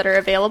options that are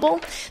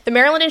available, the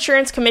Maryland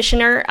Insurance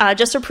Commissioner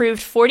just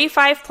approved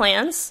 45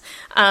 plans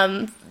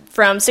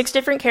from 6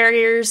 different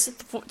carriers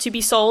to be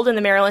sold in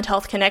the Maryland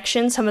Health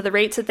Connection. Some of the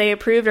rates that they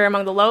approved are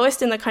among the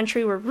lowest in the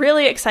country. We're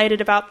really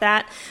excited about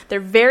that. They're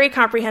very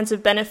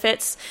comprehensive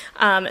benefits.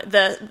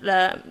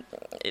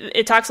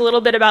 It talks a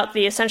little bit about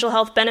the essential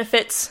health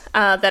benefits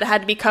that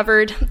had to be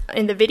covered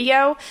in the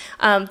video.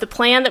 The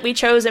plan that we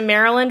chose in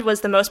Maryland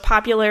was the most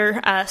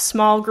popular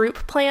small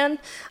group plan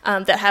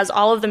that has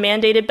all of the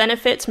mandated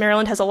benefits.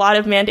 Maryland has a lot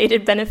of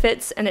mandated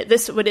benefits, and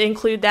this would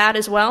include that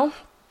as well.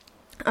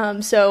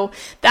 So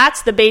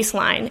that's the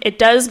baseline. It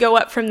does go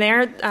up from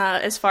there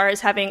as far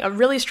as having a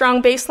really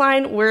strong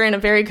baseline. We're in a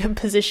very good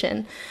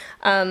position.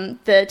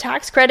 The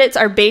tax credits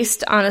are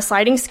based on a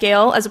sliding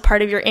scale as a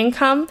part of your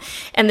income,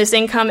 and this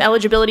income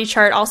eligibility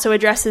chart also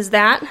addresses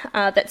that.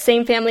 That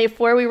same family of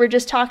four we were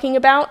just talking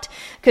about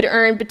could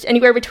earn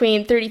anywhere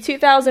between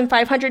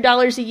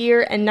 $32,500 a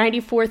year and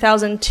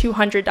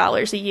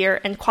 $94,200 a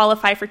year and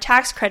qualify for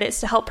tax credits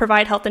to help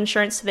provide health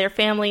insurance to their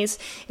families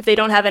if they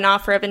don't have an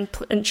offer of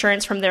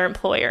insurance from their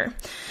employer.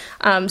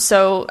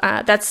 So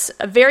that's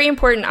a very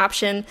important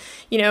option.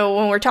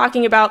 When we're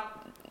talking about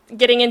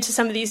getting into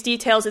some of these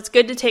details, it's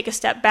good to take a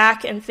step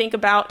back and think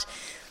about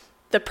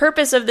the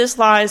purpose of this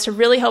law is to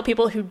really help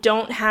people who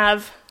don't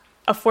have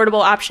affordable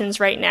options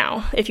right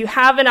now. If you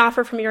have an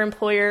offer from your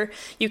employer,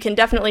 you can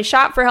definitely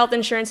shop for health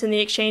insurance in the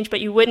exchange,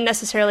 but you wouldn't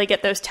necessarily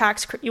get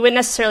you wouldn't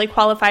necessarily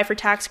qualify for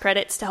tax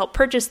credits to help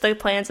purchase the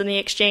plans in the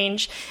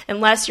exchange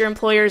unless your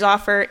employer's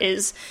offer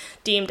is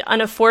deemed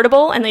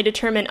unaffordable, and they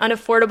determine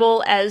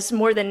unaffordable as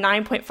more than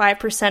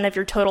 9.5% of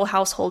your total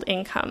household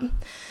income.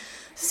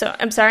 So,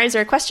 I'm sorry, is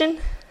there a question?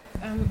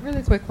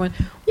 Really quick one.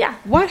 Yeah.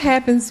 What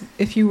happens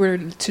if you were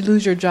to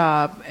lose your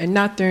job and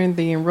not during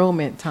the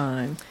enrollment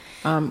time?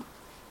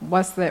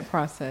 What's that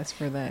process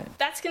for that?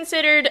 That's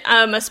considered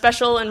a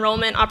special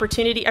enrollment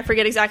opportunity. I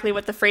forget exactly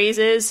what the phrase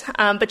is,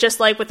 but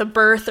just like with a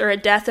birth or a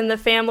death in the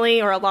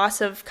family or a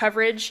loss of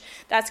coverage,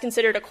 that's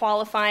considered a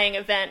qualifying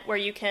event where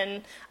you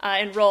can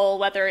enroll,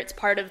 whether it's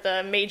part of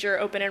the major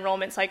open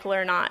enrollment cycle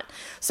or not.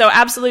 So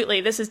absolutely,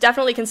 this is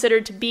definitely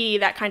considered to be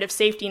that kind of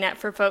safety net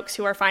for folks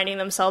who are finding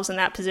themselves in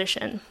that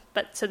position.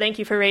 So thank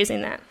you for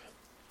raising that.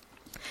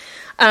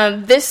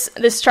 This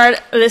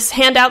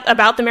handout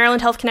about the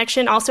Maryland Health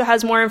Connection also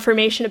has more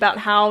information about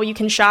how you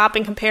can shop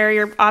and compare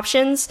your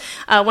options.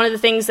 One of the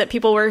things that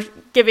people were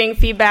giving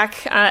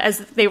feedback as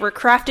they were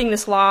crafting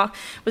this law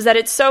was that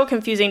it's so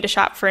confusing to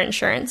shop for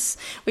insurance.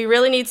 We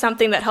really need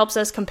something that helps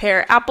us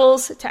compare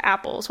apples to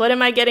apples. What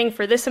am I getting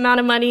for this amount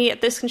of money at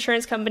this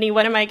insurance company?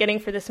 What am I getting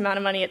for this amount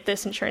of money at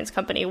this insurance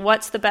company?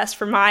 What's the best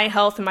for my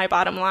health and my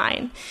bottom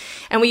line?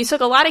 And we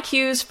took a lot of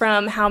cues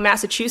from how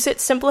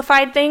Massachusetts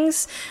simplified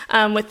things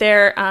with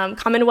their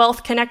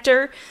Commonwealth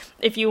connector.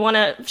 If you want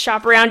to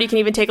shop around, you can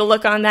even take a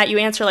look on that. You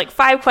answer like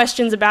 5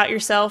 questions about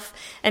yourself,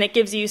 and it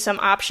gives you some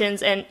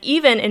options. And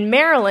even in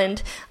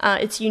Maryland,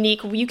 it's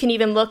unique. You can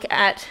even look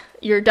at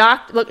your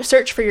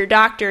search for your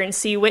doctor and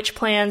see which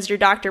plans your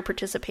doctor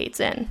participates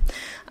in.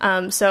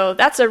 So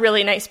that's a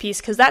really nice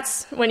piece, because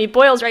that's, when it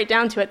boils right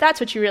down to it, that's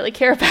what you really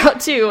care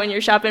about too when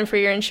you're shopping for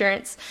your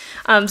insurance.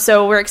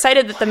 So we're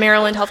excited that the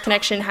Maryland Health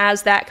Connection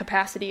has that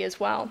capacity as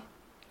well.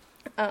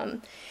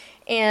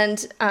 And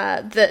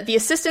the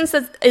assistance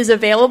that is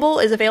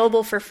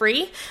available for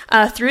free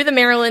through the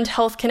Maryland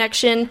Health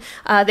Connection.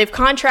 They've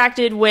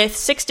contracted with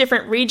 6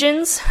 different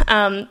regions.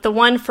 The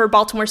one for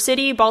Baltimore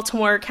City,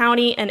 Baltimore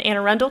County, and Anne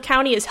Arundel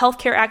County is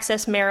Healthcare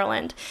Access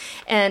Maryland.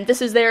 And this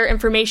is their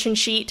information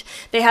sheet.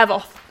 They have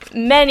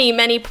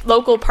many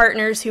local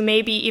partners who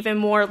may be even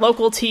more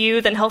local to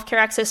you than Healthcare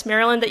Access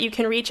Maryland that you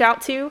can reach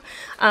out to.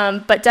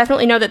 But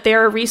definitely know that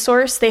they're a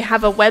resource. They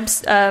have they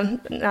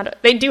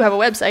do have a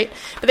website,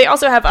 but they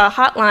also have a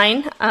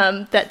hotline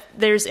that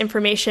there's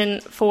information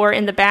for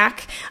in the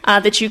back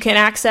that you can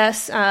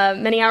access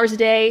many hours a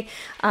day.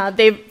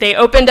 They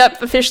opened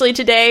up officially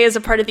today as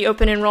a part of the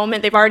open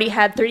enrollment. They've already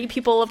had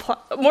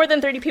more than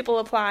 30 people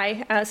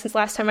apply since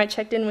last time I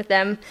checked in with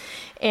them,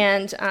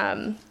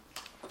 and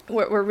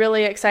we're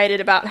really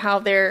excited about how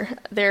they're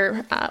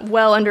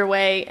well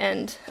underway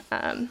and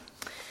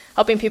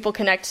helping people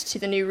connect to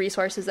the new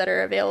resources that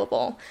are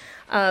available.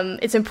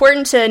 It's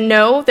important to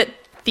know that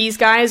these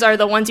guys are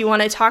the ones you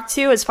want to talk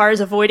to as far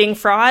as avoiding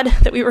fraud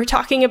that we were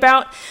talking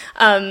about.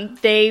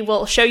 They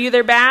will show you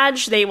their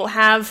badge. They will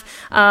have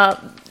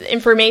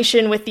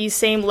information with these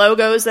same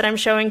logos that I'm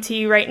showing to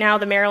you right now,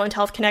 the Maryland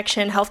Health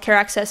Connection, Healthcare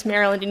Access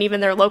Maryland, and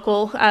even their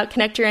local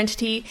connector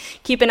entity.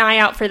 Keep an eye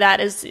out for that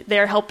as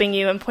they're helping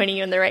you and pointing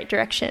you in the right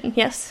direction.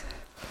 Yes?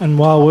 And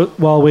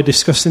while we're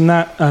discussing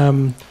that,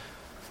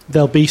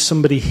 there'll be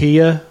somebody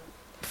here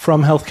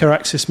from Healthcare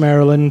Access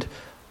Maryland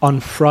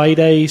on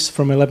Fridays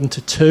from 11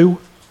 to 2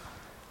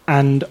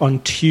 and on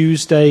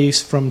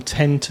Tuesdays from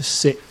 10 to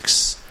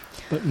 6,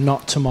 but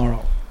not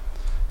tomorrow.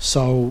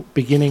 So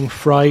beginning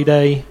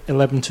Friday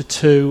 11 to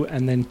 2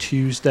 and then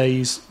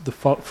Tuesdays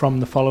from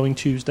the following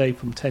Tuesday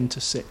from 10 to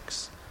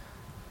 6,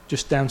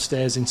 just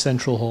downstairs in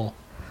Central Hall.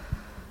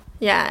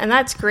 Yeah, and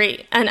that's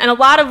great. And a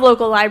lot of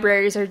local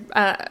libraries are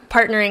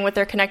partnering with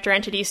their connector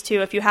entities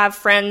too. If you have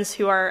friends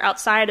who are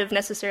outside of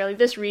necessarily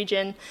this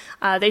region,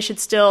 they can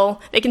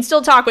still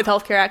talk with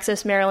Healthcare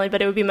Access Maryland,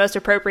 but it would be most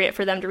appropriate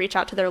for them to reach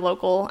out to their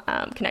local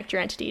connector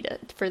entity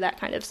for that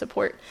kind of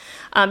support.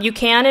 You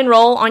can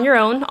enroll on your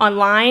own,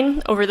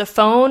 online, over the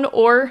phone,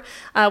 or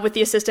with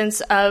the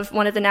assistance of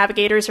one of the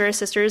navigators or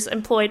assisters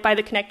employed by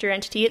the connector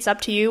entity. It's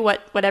up to you,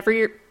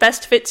 whatever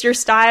best fits your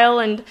style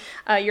and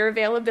your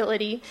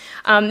availability.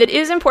 It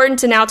is important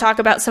to now talk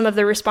about some of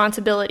the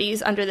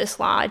responsibilities under this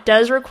law. It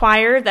does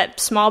require that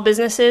small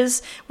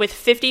businesses with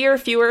 50 or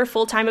fewer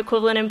full-time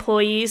equivalent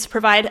employees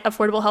provide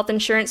affordable health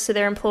insurance to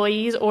their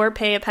employees or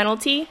pay a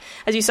penalty.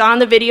 As you saw in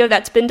the video,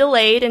 that's been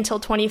delayed until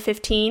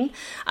 2015.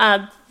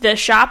 The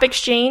SHOP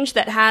Exchange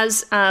that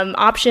has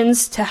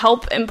options to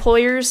help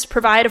employers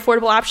provide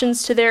affordable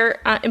options to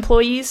their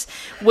employees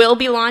will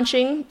be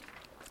launching.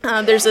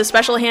 There's a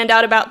special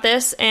handout about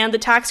this, and the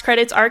tax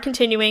credits are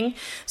continuing.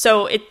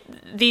 So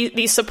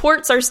these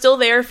supports are still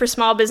there for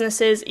small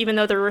businesses, even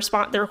though the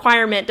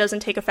requirement doesn't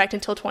take effect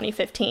until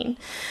 2015.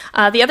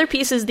 The other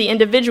piece is the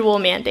individual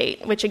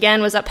mandate, which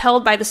again was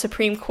upheld by the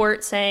Supreme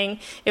Court, saying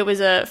it was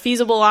a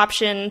feasible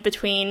option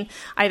between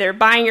either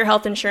buying your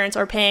health insurance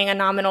or paying a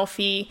nominal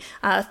fee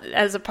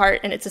as a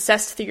part, and it's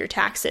assessed through your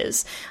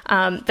taxes.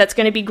 That's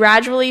going to be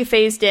gradually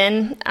phased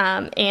in,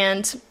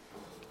 and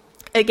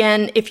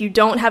again, if you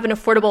don't have an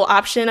affordable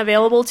option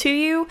available to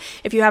you,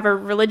 if you have a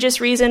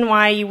religious reason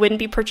why you wouldn't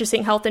be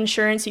purchasing health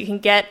insurance, you can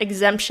get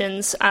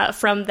exemptions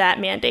from that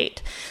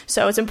mandate.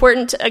 So it's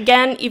important,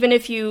 again, even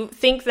if you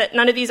think that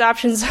none of these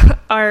options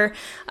are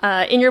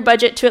in your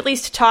budget, to at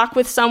least talk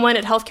with someone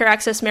at Healthcare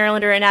Access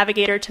Maryland or a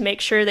navigator to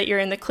make sure that you're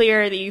in the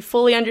clear, that you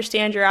fully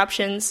understand your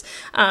options,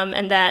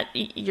 and that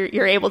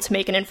you're able to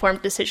make an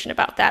informed decision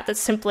about that. That's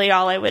simply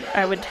all I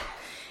would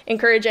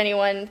encourage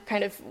anyone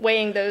kind of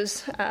weighing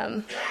those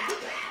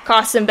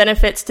costs and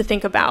benefits to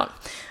think about.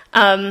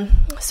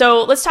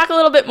 So let's talk a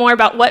little bit more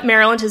about what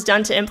Maryland has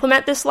done to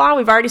implement this law.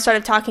 We've already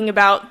started talking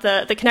about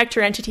the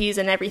connector entities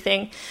and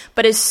everything,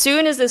 but as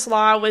soon as this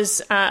law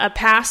was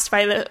passed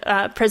by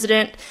the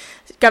President,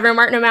 Governor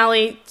Martin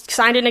O'Malley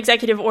signed an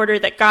executive order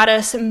that got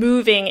us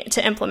moving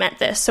to implement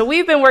this. So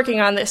we've been working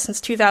on this since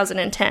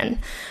 2010,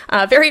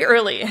 very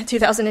early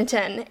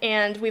 2010,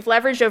 and we've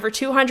leveraged over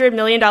 $200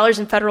 million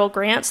in federal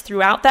grants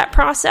throughout that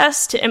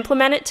process to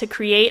implement it, to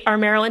create our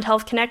Maryland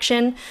Health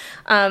Connection.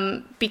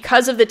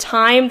 Because of the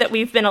time that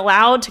we've been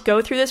allowed to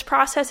go through this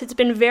process, it's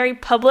been very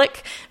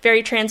public,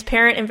 very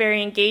transparent, and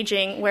very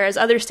engaging, whereas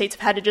other states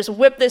have had to just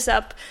whip this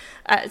up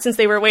since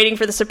they were waiting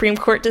for the Supreme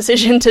Court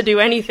decision to do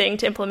anything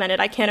to implement it.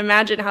 I can't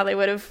imagine how they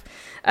would have.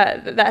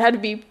 That had to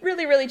be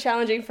really, really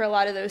challenging for a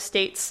lot of those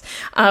states.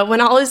 When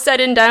all is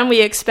said and done,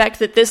 we expect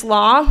that this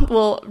law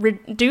will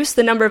reduce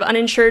the number of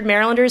uninsured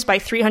Marylanders by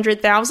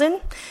 300,000,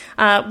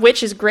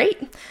 which is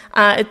great.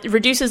 It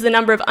reduces the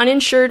number of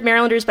uninsured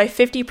Marylanders by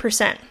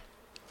 50%.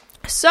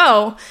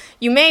 So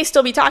you may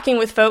still be talking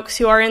with folks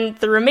who are in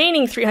the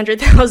remaining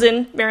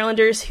 300,000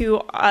 Marylanders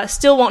who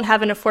still won't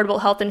have an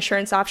affordable health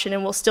insurance option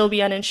and will still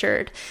be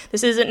uninsured.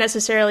 This isn't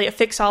necessarily a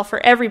fix-all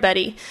for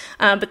everybody,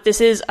 but this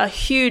is a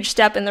huge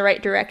step in the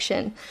right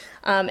direction.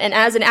 And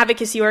as an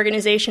advocacy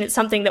organization, it's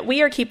something that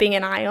we are keeping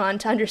an eye on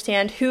to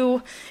understand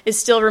who is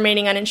still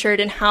remaining uninsured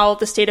and how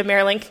the state of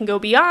Maryland can go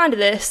beyond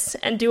this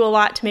and do a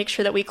lot to make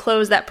sure that we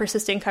close that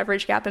persistent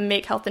coverage gap and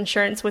make health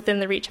insurance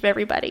within the reach of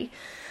everybody.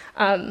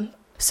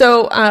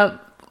 So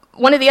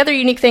one of the other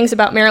unique things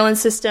about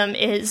Maryland's system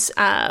is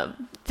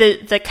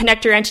the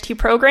connector entity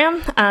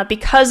program.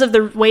 Because of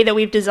the way that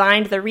we've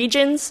designed the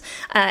regions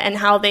and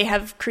how they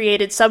have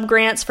created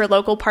subgrants for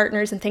local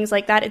partners and things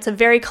like that, it's a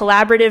very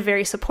collaborative,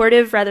 very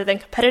supportive rather than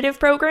competitive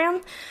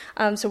program.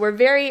 So we're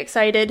very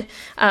excited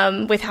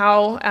with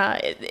how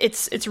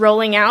it's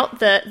rolling out.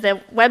 The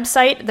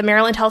website, the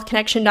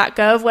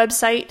MarylandHealthConnection.gov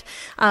website,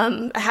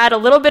 had a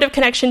little bit of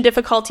connection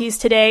difficulties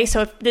today.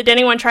 So did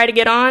anyone try to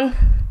get on?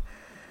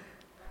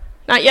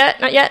 Not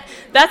yet.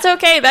 That's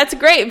okay. That's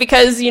great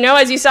because,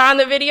 as you saw in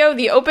the video,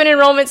 the open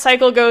enrollment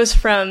cycle goes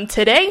from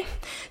today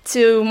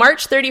to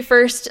March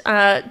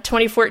 31st,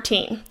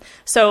 2014.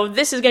 So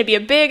this is going to be a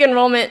big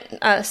enrollment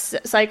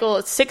cycle.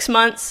 It's 6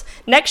 months.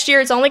 Next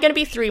year, it's only going to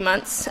be 3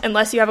 months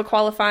unless you have a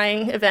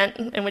qualifying event,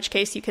 in which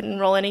case you can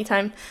enroll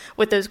anytime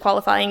with those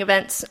qualifying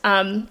events.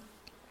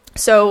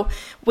 So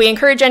we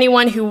encourage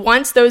anyone who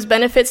wants those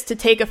benefits to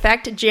take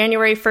effect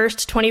January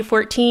 1st,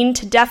 2014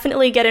 to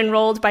definitely get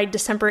enrolled by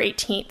December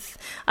 18th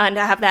and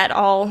to have that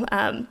all,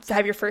 to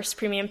have your first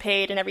premium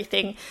paid and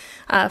everything.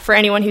 For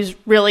anyone who's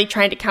really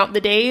trying to count the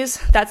days,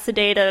 that's the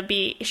day to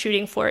be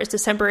shooting for, is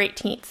December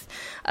 18th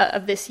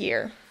of this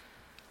year.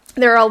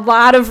 There are a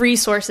lot of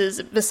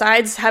resources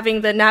besides having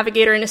the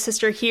navigator and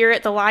assister here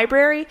at the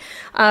library.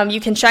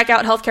 You can check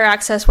out Healthcare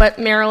Access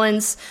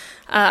Maryland's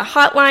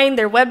hotline,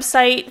 their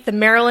website, the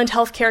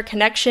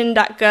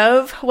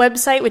MarylandHealthCareConnection.gov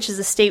website, which is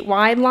a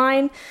statewide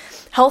line.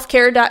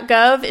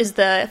 Healthcare.gov is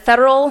the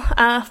federal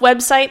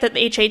website that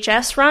the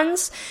HHS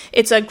runs.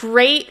 It's a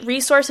great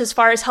resource as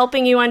far as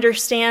helping you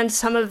understand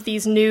some of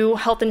these new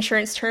health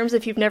insurance terms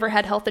if you've never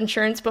had health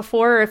insurance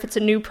before, or if it's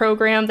a new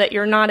program that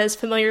you're not as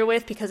familiar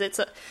with because it's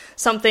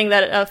something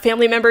that a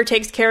family member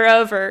takes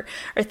care of or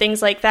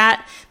things like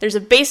that. There's a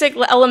basic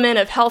element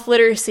of health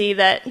literacy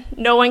that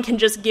no one can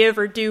just give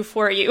or do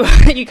for you.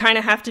 You kind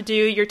of have to do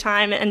your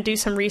time and do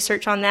some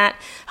research on that.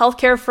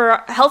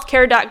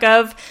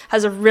 Healthcare.gov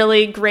has a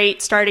really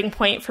great starting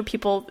point for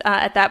people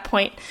at that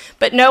point.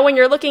 But know when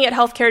you're looking at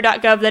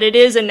healthcare.gov that it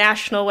is a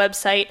national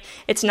website.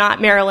 It's not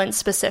Maryland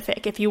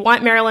specific. If you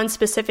want Maryland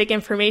specific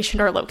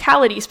information or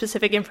locality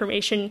specific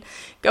information,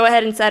 go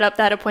ahead and set up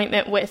that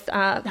appointment with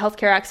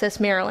Healthcare Access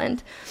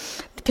Maryland.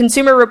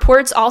 Consumer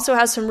Reports also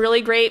has some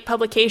really great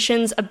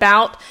publications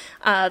about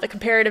the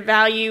comparative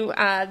value,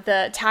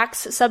 the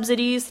tax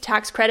subsidies, the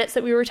tax credits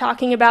that we were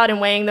talking about,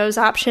 and weighing those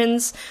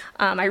options.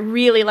 I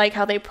really like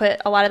how they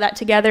put a lot of that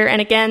together.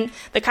 And again,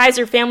 the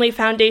Kaiser Family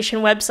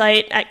Foundation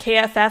website at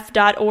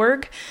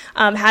kff.org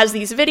has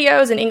these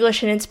videos in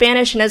English and in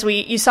Spanish. And as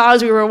you saw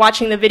as we were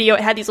watching the video,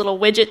 it had these little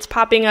widgets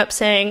popping up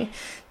saying,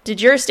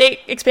 did your state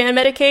expand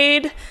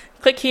Medicaid?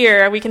 Click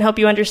here, we can help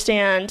you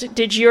understand.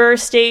 Did your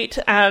state,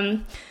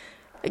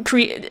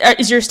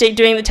 is your state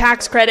doing the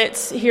tax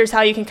credits? Here's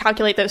how you can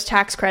calculate those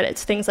tax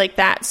credits, things like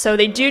that. So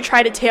they do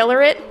try to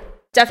tailor it.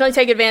 Definitely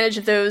take advantage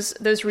of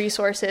those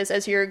resources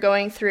as you're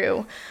going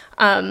through.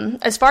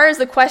 As far as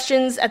the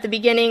questions at the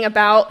beginning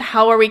about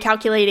how are we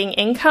calculating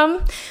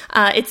income,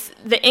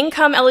 the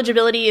income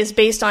eligibility is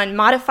based on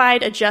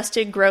modified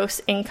adjusted gross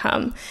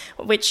income,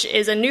 which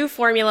is a new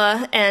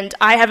formula, and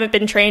I haven't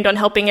been trained on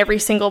helping every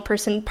single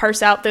person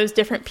parse out those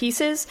different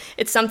pieces.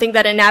 It's something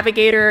that a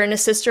navigator, an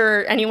assister,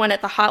 or anyone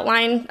at the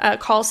hotline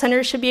call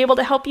center should be able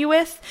to help you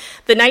with.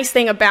 The nice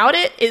thing about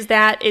it is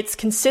that it's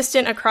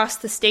consistent across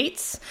the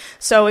states.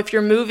 So if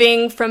you're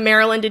moving from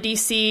Maryland to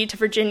DC to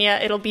Virginia,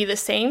 it'll be the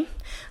same.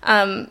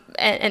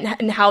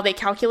 And how they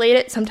calculate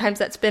it. Sometimes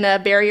that's been a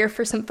barrier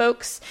for some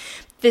folks.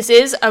 This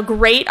is a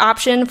great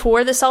option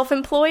for the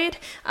self-employed,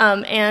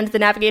 and the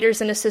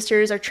navigators and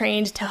assisters are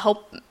trained to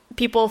help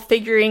people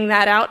figuring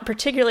that out,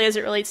 particularly as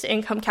it relates to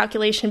income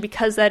calculation,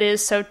 because that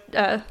is so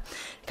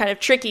kind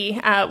of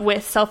tricky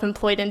with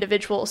self-employed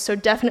individuals. So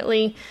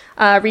definitely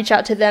reach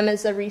out to them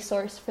as a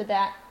resource for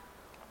that.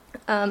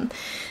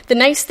 The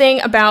nice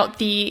thing about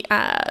the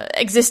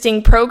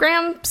existing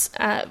programs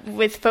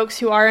with folks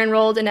who are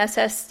enrolled in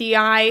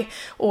SSDI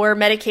or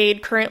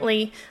Medicaid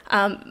currently,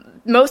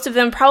 most of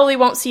them probably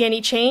won't see any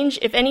change.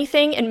 If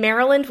anything, in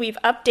Maryland, we've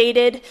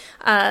updated,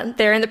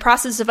 they're in the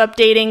process of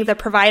updating the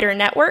provider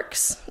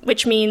networks,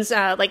 which means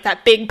like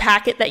that big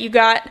packet that you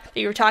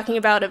were talking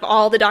about of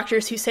all the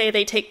doctors who say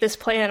they take this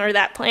plan or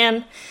that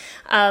plan.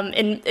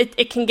 And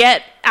it can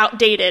get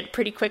outdated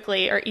pretty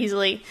quickly or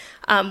easily.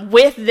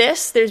 With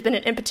this, there's been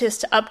an impetus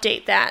to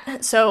update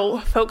that. So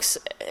folks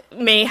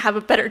may have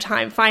a better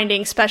time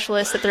finding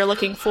specialists that they're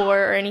looking for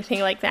or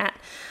anything like that.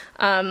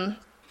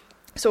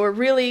 So we're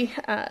really,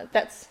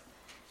 that's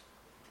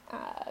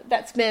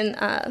been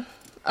a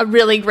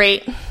really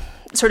great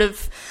sort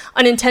of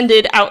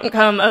unintended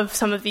outcome of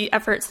some of the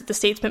efforts that the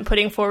state's been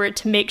putting forward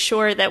to make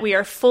sure that we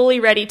are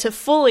fully ready to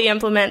fully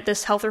implement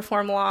this health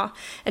reform law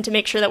and to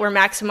make sure that we're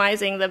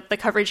maximizing the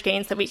coverage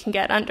gains that we can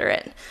get under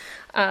it.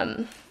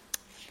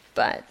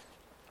 But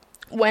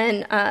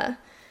when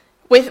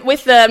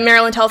with the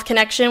Maryland Health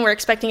Connection, we're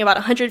expecting about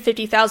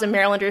 150,000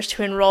 Marylanders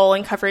to enroll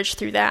in coverage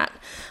through that.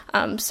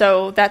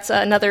 So that's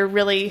another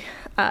really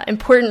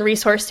important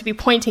resource to be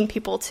pointing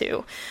people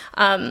to.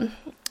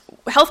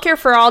 Healthcare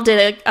for All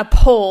did a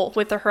poll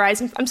with the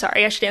Horizon. I'm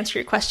sorry, I should answer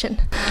your question.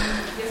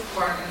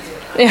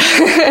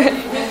 Yeah.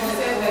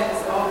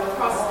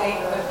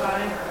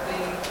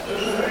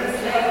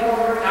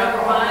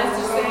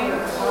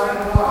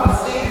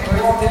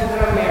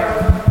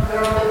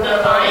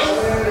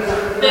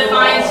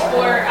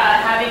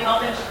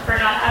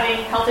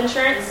 Health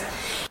insurance?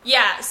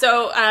 Yeah,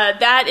 so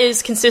that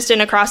is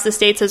consistent across the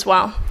states as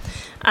well.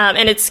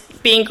 And it's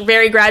being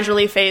very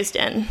gradually phased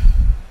in.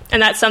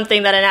 And that's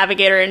something that a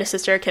navigator and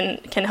assister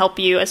can help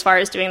you as far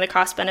as doing the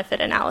cost-benefit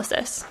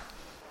analysis.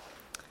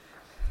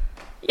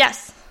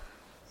 Yes?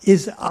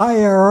 Is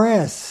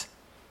IRS,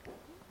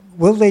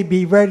 will they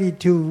be ready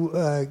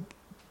to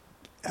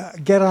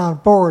get on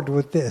board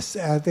with this?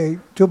 Are they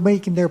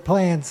making their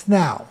plans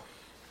now?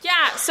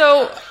 Yeah,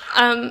 so...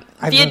 I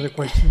have another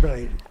question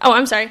related. Oh,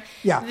 I'm sorry.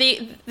 Yeah.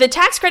 The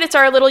tax credits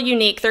are a little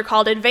unique. They're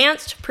called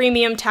advanced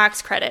premium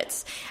tax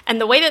credits.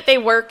 And the way that they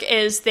work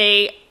is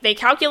they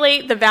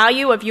calculate the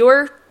value of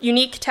your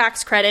unique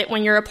tax credit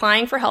when you're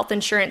applying for health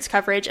insurance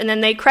coverage, and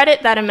then they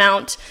credit that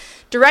amount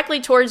directly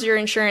towards your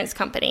insurance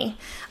company.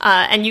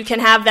 And you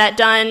can have that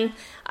done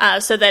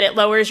so that it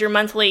lowers your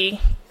monthly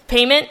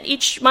payment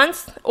each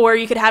month, or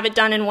you could have it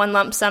done in one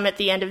lump sum at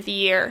the end of the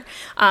year.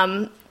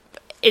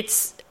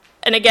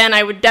 And again,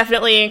 I would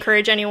definitely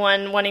encourage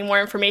anyone wanting more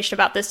information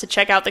about this to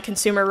check out the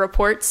Consumer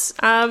Reports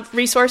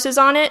resources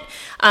on it.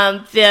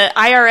 The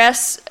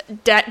IRS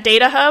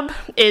Data Hub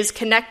is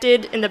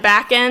connected in the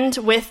back end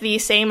with the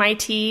same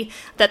IT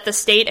that the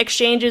state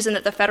exchanges and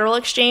that the federal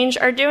exchange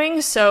are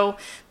doing. So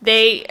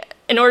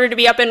in order to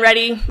be up and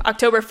ready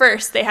October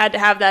 1st, they had to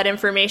have that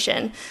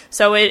information.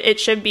 So it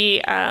should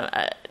be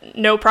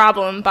no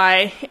problem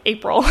by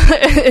April.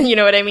 You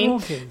know what I mean?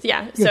 Okay.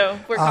 Yeah, so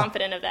we're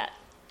confident of that.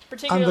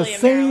 On the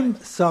same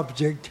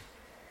subject,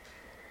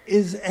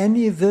 is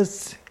any of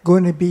this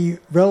going to be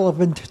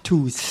relevant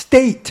to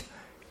state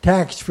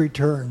tax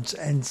returns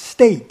and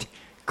state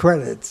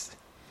credits?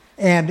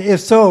 And if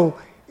so,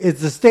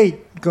 is the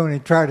state going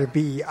to try to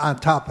be on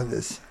top of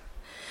this?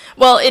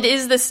 Well, it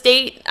is the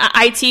state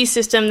IT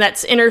system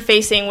that's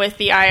interfacing with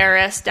the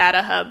IRS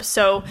Data Hub.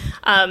 So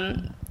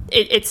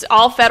it's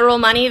all federal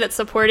money that's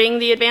supporting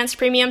the advanced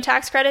premium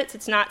tax credits.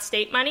 It's not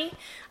state money.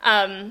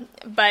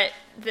 But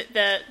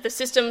the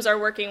systems are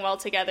working well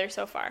together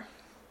so far.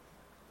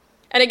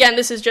 And again,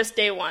 this is just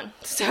day one.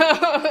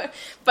 So,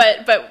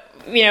 but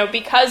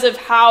because of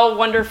how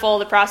wonderful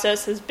the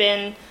process has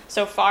been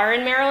so far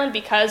in Maryland,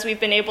 because we've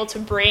been able to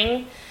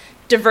bring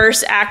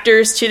diverse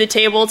actors to the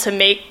table to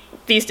make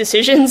these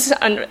decisions.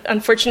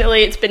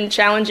 Unfortunately, it's been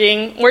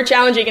more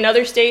challenging in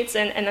other states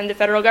and then the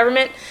federal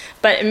government.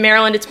 But in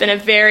Maryland, it's been a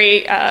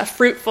very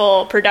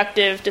fruitful,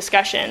 productive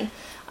discussion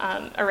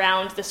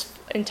around this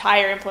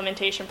entire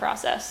implementation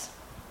process.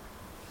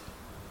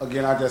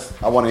 Again,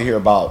 I want to hear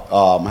about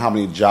how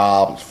many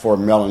jobs for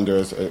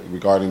Marylanders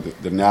regarding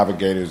the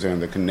navigators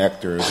and the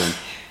connectors, and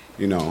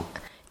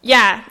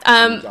Yeah.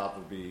 job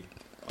would be.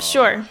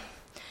 Sure.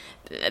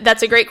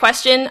 That's a great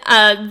question.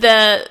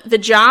 The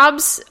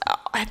jobs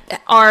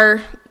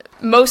are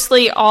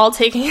mostly all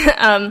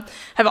have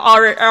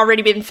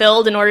already been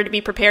filled in order to be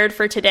prepared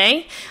for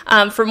today.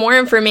 For more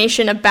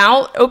information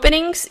about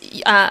openings,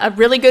 a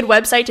really good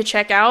website to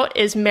check out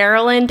is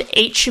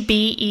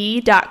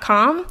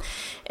marylandhbe.com.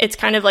 It's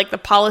kind of like the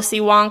policy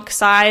wonk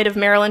side of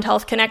Maryland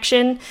Health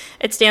Connection.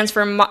 It stands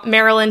for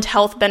Maryland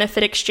Health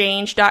Benefit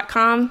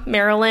Exchange.com,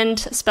 Maryland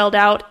spelled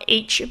out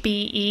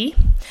HBE.com.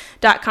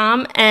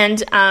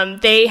 And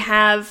they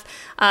have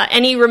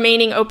any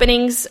remaining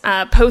openings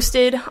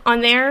posted on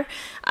there.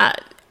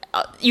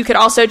 You could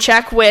also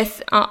check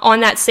with, on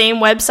that same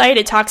website,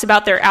 it talks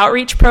about their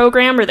outreach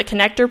program or the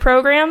connector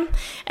program,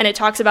 and it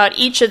talks about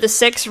each of the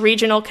 6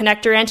 regional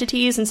connector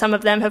entities, and some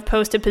of them have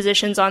posted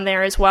positions on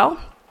there as well.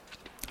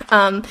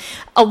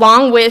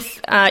 Along with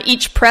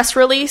each press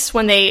release,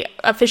 when they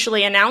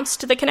officially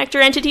announced the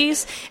connector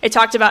entities, it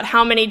talked about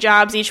how many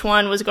jobs each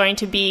one was going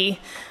to be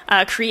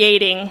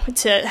creating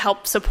to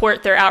help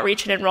support their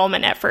outreach and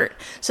enrollment effort.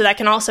 So that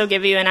can also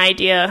give you an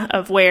idea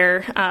of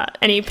where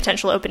any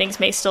potential openings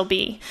may still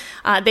be.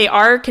 They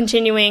are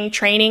continuing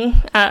training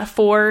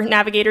for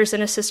navigators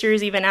and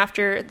assisters even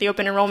after the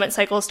open enrollment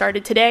cycle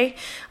started today,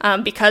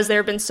 because there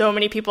have been so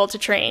many people to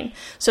train.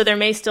 So there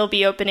may still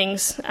be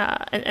openings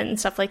and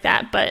stuff like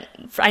that. But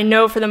I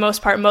know for the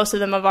most part, most of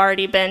them have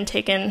already been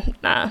taken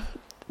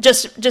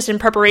just in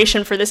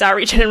preparation for this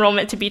outreach and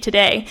enrollment to be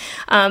today.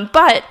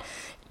 But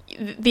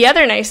the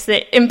other nice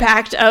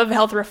impact of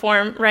health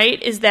reform,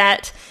 right, is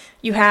that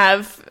you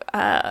have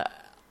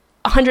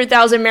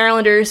 100,000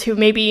 Marylanders who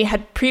maybe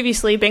had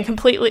previously been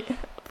completely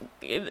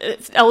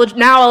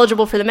now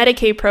eligible for the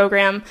Medicaid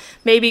program,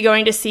 maybe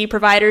going to see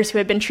providers who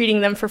had been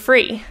treating them for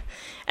free.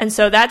 And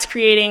so that's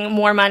creating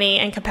more money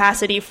and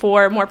capacity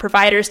for more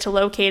providers to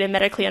locate in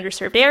medically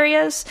underserved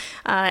areas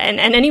and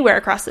anywhere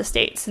across the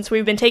state. Since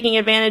we've been taking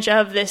advantage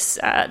of this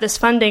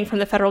funding from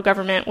the federal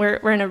government,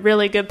 we're in a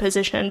really good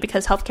position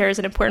because healthcare is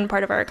an important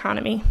part of our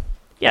economy.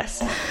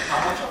 Yes?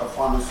 How much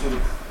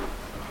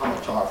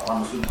are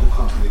pharmaceutical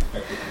companies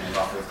expected to make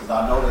off this? Because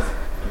I noticed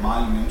the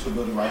monumental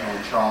building right here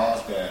on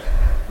Charles that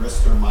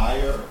Bristol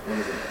Myers, what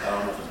is it? I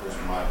don't know if it's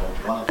Bristol Myers, but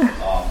one of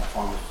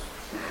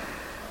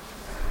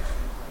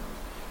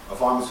a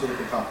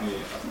pharmaceutical company, I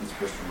think it's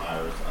Bristol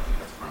Myers, I think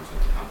that's a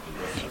pharmaceutical company,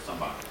 Bristol or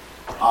somebody.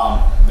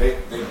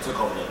 They took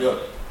over the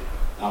building.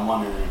 I'm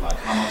wondering,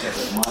 how much of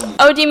the money...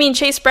 Oh, do you mean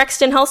Chase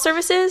Brexton Health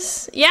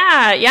Services?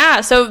 Yeah.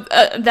 So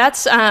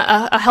that's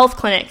a health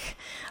clinic.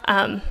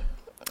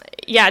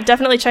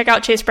 Definitely check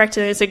out Chase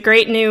Brexton. It's a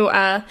great new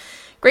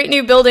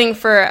building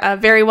for a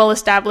very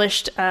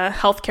well-established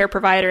healthcare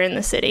provider in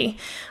the city.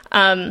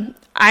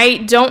 I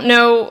don't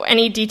know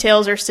any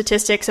details or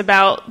statistics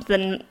about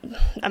the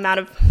amount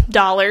of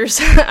dollars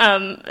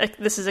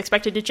this is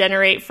expected to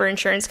generate for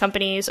insurance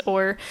companies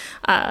or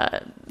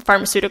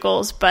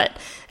pharmaceuticals, but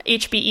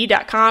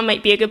HBE.com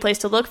might be a good place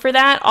to look for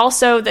that.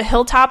 Also, the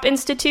Hilltop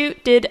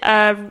Institute did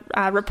a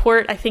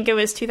report, I think it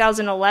was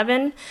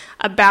 2011,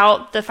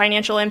 about the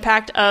financial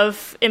impact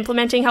of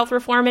implementing health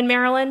reform in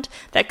Maryland.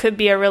 That could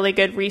be a really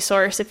good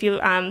resource if you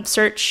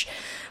search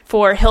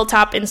for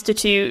Hilltop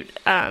Institute,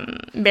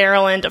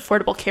 Maryland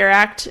Affordable Care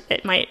Act.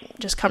 It might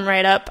just come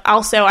right up.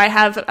 Also, I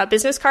have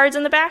business cards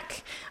in the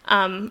back.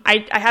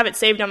 I have it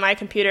saved on my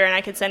computer, and I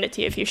can send it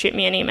to you if you shoot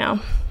me an email.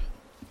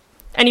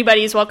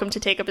 Anybody is welcome to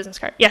take a business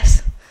card.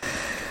 Yes?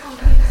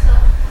 Okay, so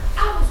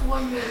I was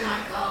wondering,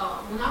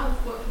 when I was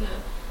working in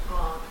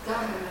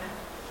government,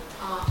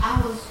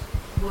 I was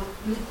with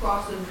Blue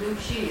Cross and Blue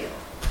Shield.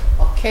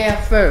 Care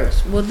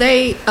First. Will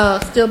they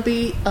still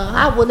be,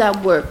 how will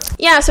that work?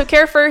 Yeah, so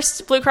Care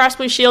First, Blue Cross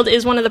Blue Shield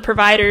is one of the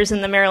providers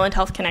in the Maryland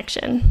Health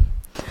Connection.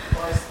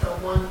 Or is the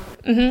one?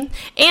 Mm-hmm.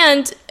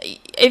 And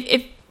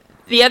if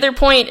the other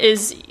point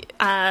is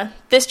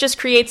this just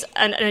creates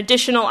an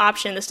additional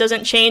option. This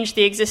doesn't change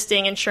the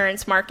existing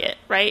insurance market,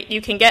 right? You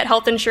can get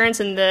health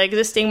insurance in the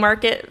existing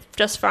market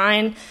just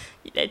fine.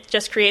 It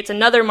just creates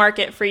another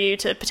market for you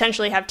to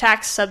potentially have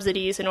tax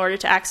subsidies in order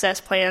to access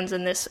plans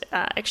in this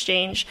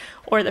exchange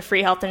or the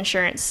free health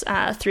insurance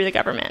through the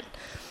government.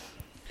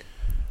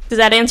 Does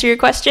that answer your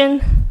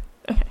question?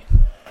 Okay,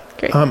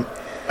 great.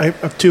 I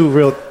have two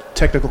real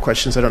technical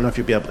questions. I don't know if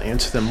you'll be able to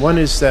answer them. One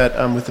is that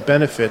with the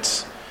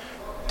benefits,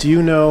 do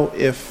you know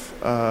if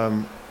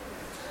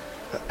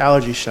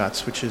allergy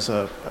shots, which is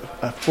a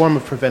form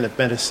of preventive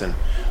medicine.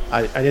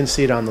 I didn't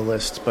see it on the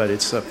list, but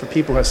it's for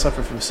people who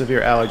suffer from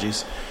severe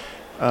allergies.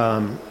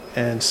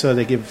 And so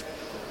they give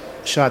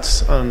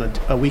shots on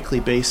a weekly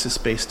basis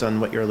based on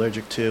what you're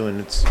allergic to,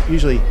 and it's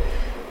usually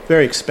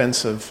very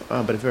expensive,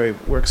 but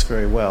it works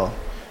very well.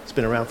 It's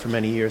been around for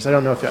many years. I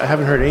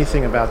haven't heard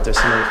anything about this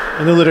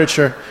in the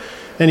literature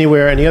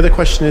anywhere. And the other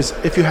question is,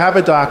 if you have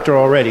a doctor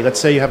already, let's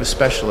say you have a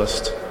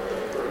specialist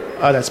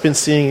that's been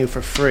seeing you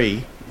for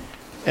free,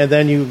 and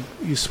then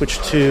you switch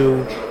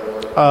to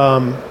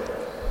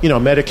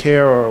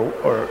Medicare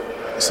or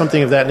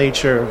something of that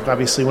nature.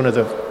 Obviously,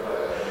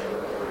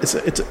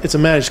 it's a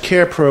managed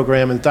care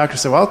program, and the doctor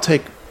said, "Well, I'll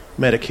take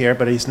Medicare,"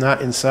 but he's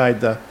not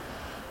inside the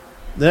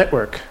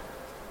network.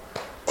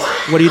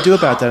 What do you do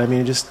about that? I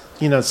mean,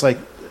 it's like,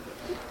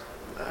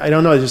 I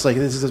don't know. It's just like,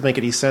 this doesn't make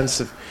any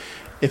sense.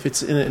 If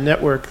it's in a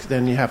network,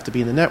 then you have to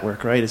be in the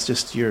network, right? It's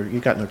just you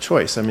got no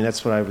choice. I mean,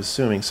 that's what I was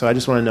assuming. So I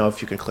just want to know if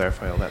you can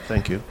clarify all that.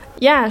 Thank you.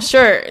 Yeah,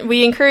 sure.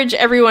 We encourage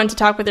everyone to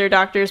talk with their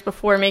doctors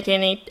before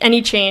making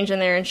any change in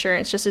their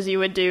insurance, just as you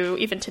would do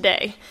even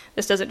today.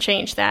 This doesn't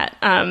change that.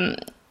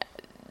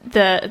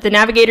 The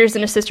navigators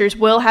and assisters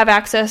will have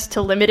access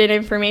to limited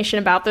information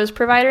about those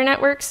provider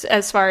networks,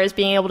 as far as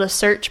being able to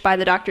search by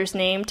the doctor's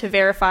name to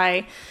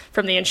verify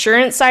from the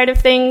insurance side of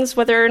things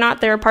whether or not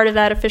they're a part of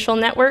that official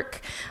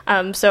network.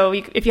 So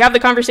if you have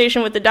the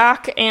conversation with the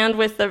doc and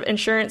with the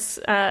insurance,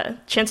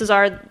 chances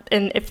are,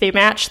 and if they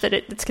match, that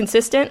it's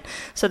consistent.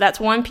 So that's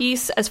one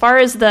piece. As far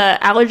as the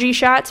allergy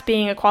shots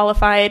being a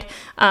qualified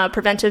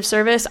preventive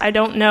service, I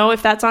don't know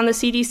if that's on the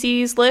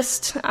CDC's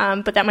list,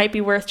 but that might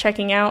be worth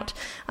checking out.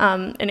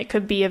 And it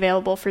could be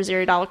available for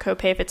 $0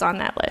 copay if it's on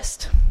that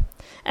list.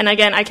 And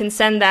again, I can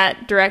send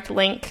that direct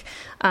link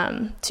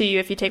to you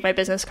if you take my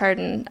business card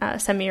and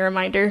send me a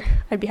reminder.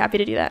 I'd be happy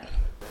to do that.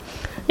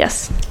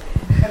 Yes?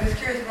 I was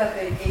curious about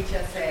the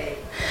HSA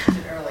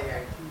mentioned earlier.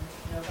 Do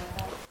you know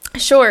about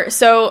that? Sure.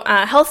 So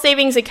health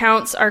savings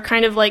accounts are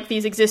kind of like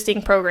these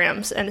existing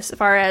programs, and as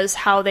far as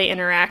how they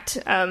interact,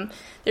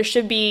 there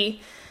should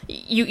be...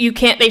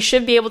 They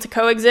should be able to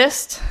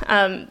coexist,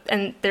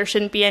 and there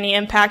shouldn't be any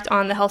impact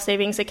on the health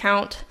savings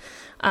account.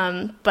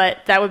 But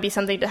that would be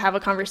something to have a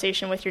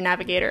conversation with your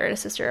navigator and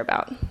assister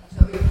about.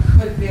 So it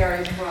could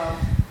vary from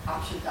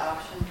option to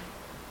option?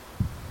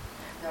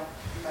 No? Am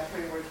I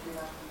putting words in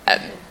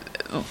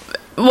your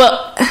mouth?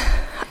 Well,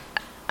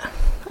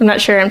 I'm not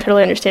sure I'm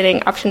totally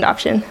understanding option to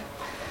option.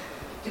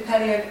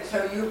 Depending on, so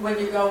when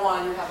you go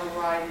on, you have a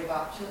variety of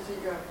options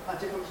that you're on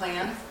different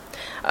plans?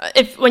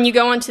 When you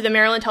go onto the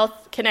Maryland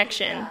Health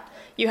Connection,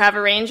 you have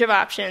a range of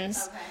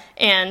options,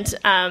 and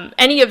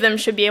any of them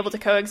should be able to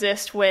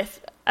coexist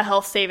with a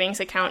health savings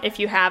account if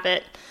you have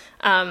it.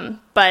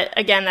 But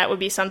again, that would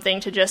be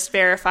something to just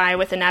verify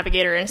with a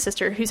navigator and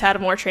assister who's had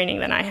more training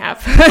than I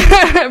have.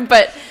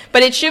 but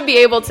it should be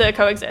able to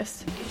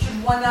coexist.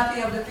 Should one not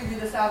be able to figure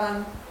this out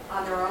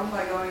on their own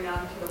by going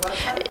on to the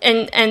website?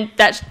 And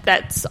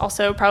that's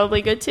also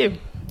probably good too.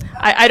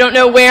 I don't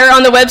know where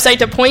on the website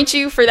to point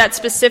you for that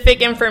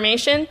specific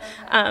information,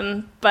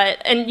 and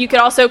you could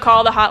also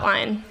call the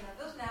hotline.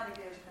 Those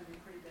navigators can be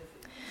pretty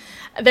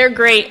busy. They're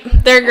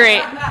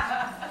great.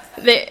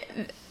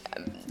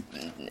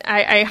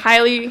 I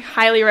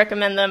highly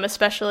recommend them,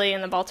 especially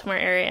in the Baltimore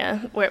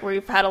area, where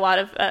we've had a lot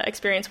of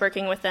experience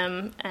working with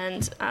them,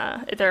 and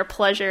they're a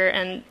pleasure,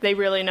 and they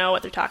really know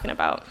what they're talking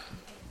about.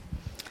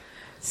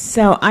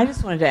 So I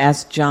just wanted to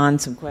ask John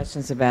some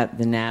questions about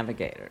the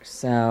navigators.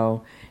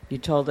 So you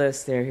told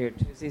us they're here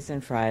Tuesdays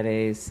and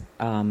Fridays.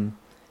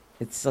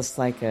 It's just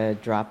like a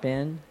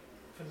drop-in?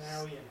 For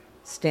now, yeah.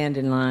 Stand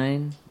in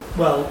line?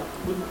 Well,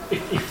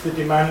 if the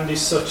demand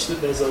is such that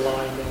there's a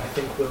line, then I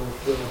think we'll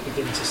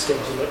begin to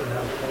schedule it and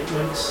have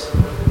appointments.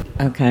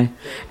 Okay.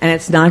 And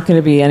it's not going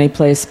to be any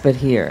place but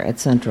here at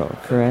Central,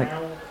 correct?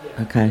 Now, yeah.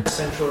 Okay.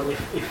 Central, and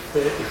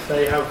if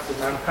they have the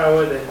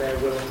manpower, then they're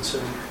willing to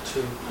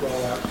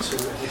roll out to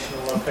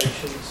additional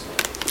locations.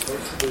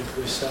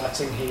 We're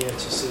starting here to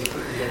see if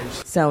we can go.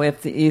 So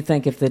you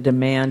think if the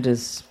demand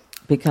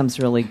becomes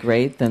really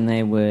great, then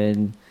they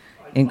would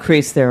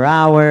increase their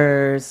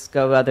hours,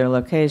 go other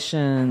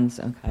locations?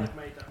 Okay. I've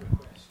made that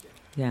request,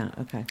 yeah.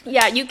 Okay.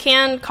 Yeah, you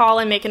can call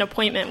and make an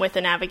appointment with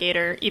a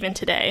navigator even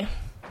today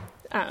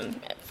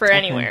for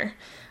anywhere.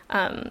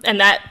 And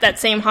that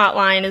same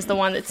hotline is the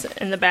one that's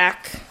in the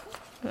back,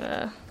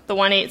 the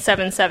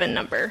 1877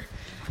 number.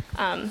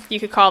 You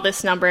could call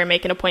this number and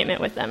make an appointment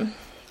with them.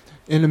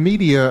 In the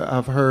media,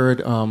 I've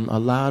heard a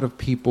lot of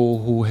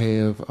people who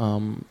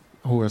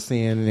are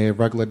seeing their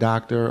regular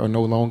doctor are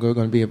no longer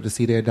going to be able to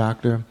see their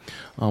doctor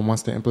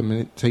once the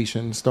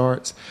implementation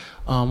starts.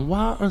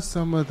 Why are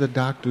some of the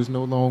doctors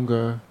no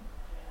longer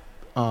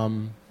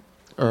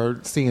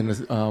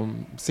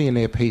seeing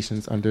their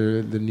patients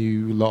under the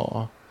new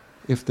law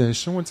if the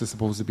insurance is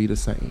supposed to be the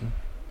same?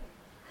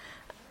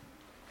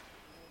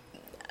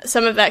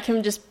 Some of that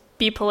can just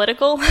be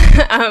political.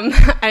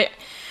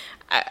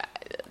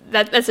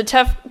 That's a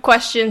tough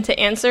question to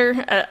answer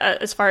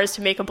as far as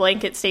to make a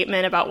blanket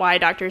statement about why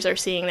doctors are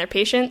seeing their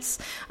patients.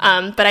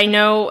 But I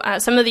know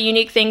some of the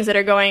unique things that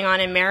are going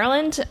on in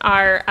Maryland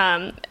are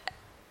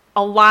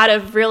a lot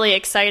of really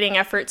exciting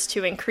efforts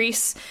to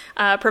increase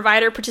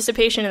provider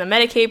participation in the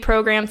Medicaid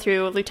program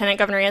through Lieutenant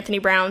Governor Anthony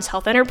Brown's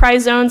Health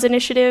Enterprise Zones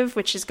initiative,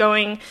 which is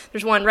going,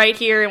 there's one right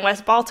here in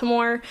West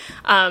Baltimore.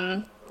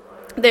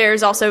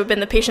 There's also been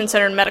the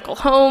Patient-Centered Medical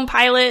Home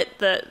pilot.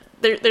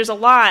 There's a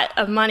lot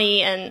of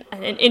money and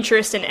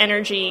interest and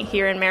energy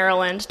here in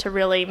Maryland to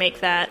really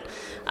make that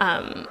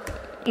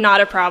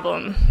not a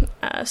problem.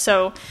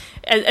 So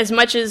as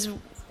much as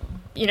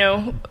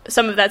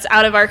some of that's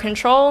out of our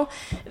control,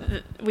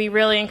 we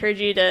really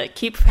encourage you to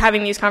keep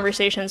having these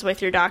conversations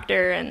with your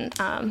doctor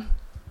and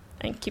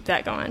keep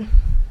that going.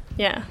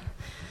 Yeah.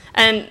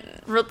 And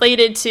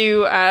related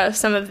to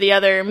some of the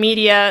other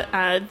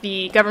media,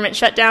 the government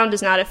shutdown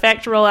does not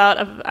affect rollout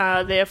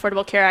of the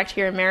Affordable Care Act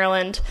here in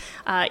Maryland.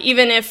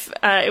 Even if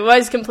it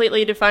was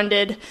completely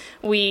defunded,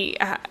 we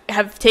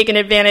have taken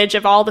advantage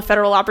of all the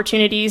federal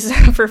opportunities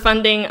for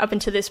funding up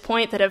until this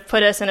point that have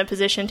put us in a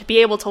position to be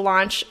able to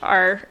launch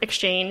our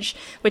exchange,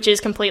 which is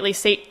completely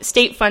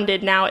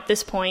state-funded now at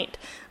this point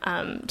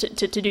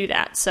to do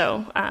that.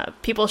 So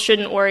people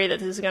shouldn't worry that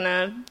this is going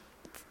to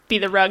be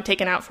the rug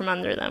taken out from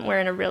under them. We're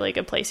in a really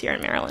good place here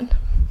in Maryland.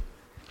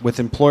 With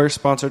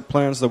employer-sponsored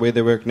plans, the way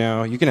they work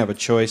now, you can have a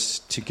choice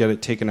to get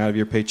it taken out of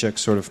your paycheck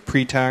sort of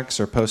pre-tax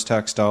or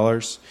post-tax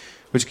dollars,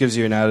 which gives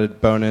you an added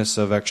bonus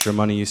of extra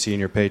money you see in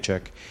your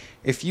paycheck.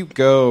 If you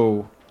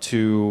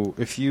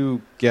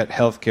get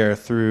health care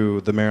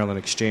through the Maryland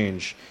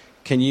Exchange,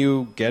 can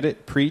you get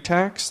it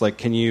pre-tax? Like,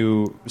 can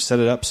you set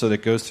it up so that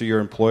it goes through your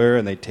employer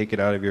and they take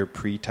it out of your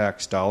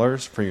pre-tax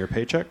dollars from your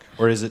paycheck?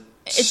 Or is it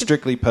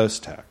strictly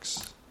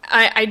post-tax?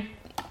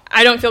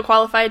 I don't feel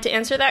qualified to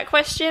answer that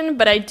question,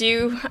 but I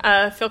do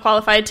feel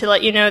qualified to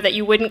let you know that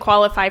you wouldn't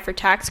qualify for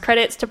tax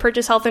credits to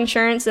purchase health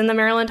insurance in the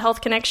Maryland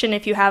Health Connection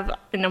if you have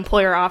an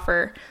employer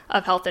offer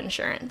of health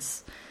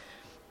insurance.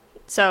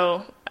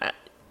 So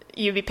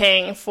you'd be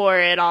paying for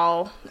it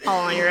all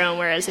on your own,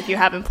 whereas if you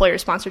have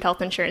employer-sponsored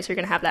health insurance, you're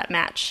going to have that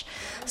match.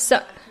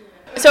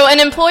 So an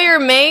employer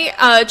may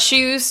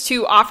choose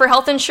to offer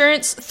health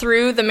insurance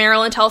through the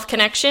Maryland Health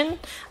Connection.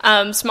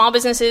 Small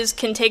businesses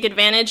can take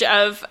advantage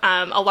of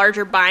a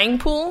larger buying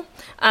pool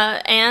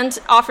and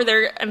offer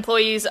their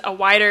employees a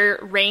wider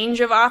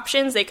range of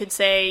options. They could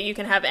say you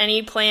can have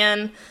any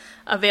plan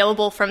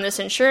available from this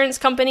insurance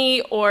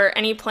company or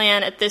any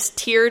plan at this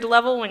tiered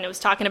level, when I was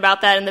talking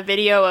about that in the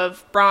video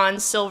of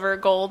bronze, silver,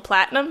 gold,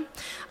 platinum.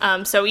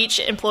 So each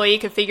employee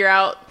could figure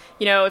out,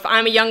 if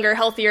I'm a younger,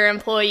 healthier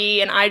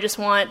employee and I just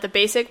want the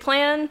basic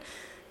plan,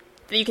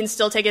 you can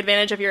still take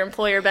advantage of your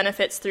employer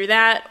benefits through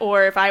that.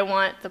 Or if I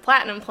want the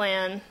platinum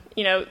plan,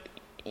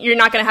 you're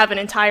not going to have an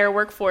entire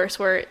workforce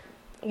where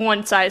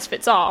one size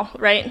fits all,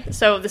 right?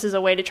 So this is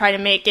a way to try to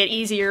make it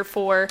easier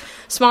for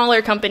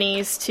smaller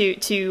companies to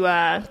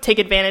take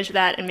advantage of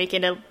that and make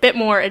it a bit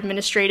more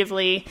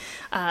administratively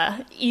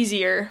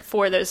easier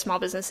for those small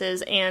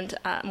businesses and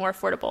more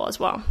affordable as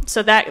well.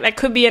 So that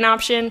could be an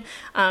option,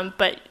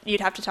 but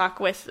you'd have to talk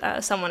with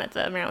someone at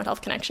the Maryland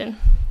Health Connection.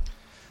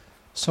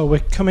 So we're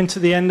coming to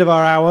the end of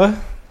our hour.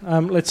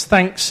 Let's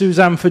thank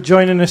Suzanne for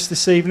joining us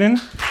this evening.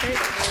 Great.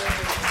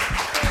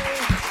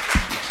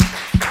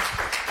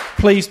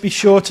 Please be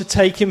sure to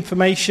take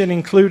information,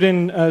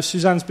 including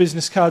Suzanne's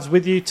business cards,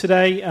 with you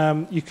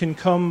today. You can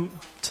come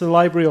to the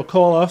library or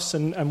call us,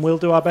 and we'll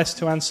do our best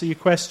to answer your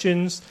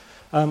questions.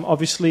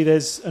 Obviously,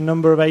 there's a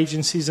number of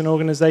agencies and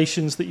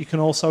organizations that you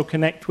can also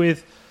connect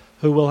with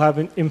who will have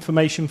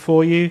information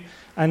for you.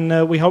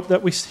 And we hope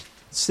that we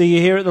see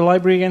you here at the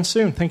library again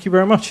soon. Thank you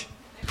very much.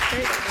 Great.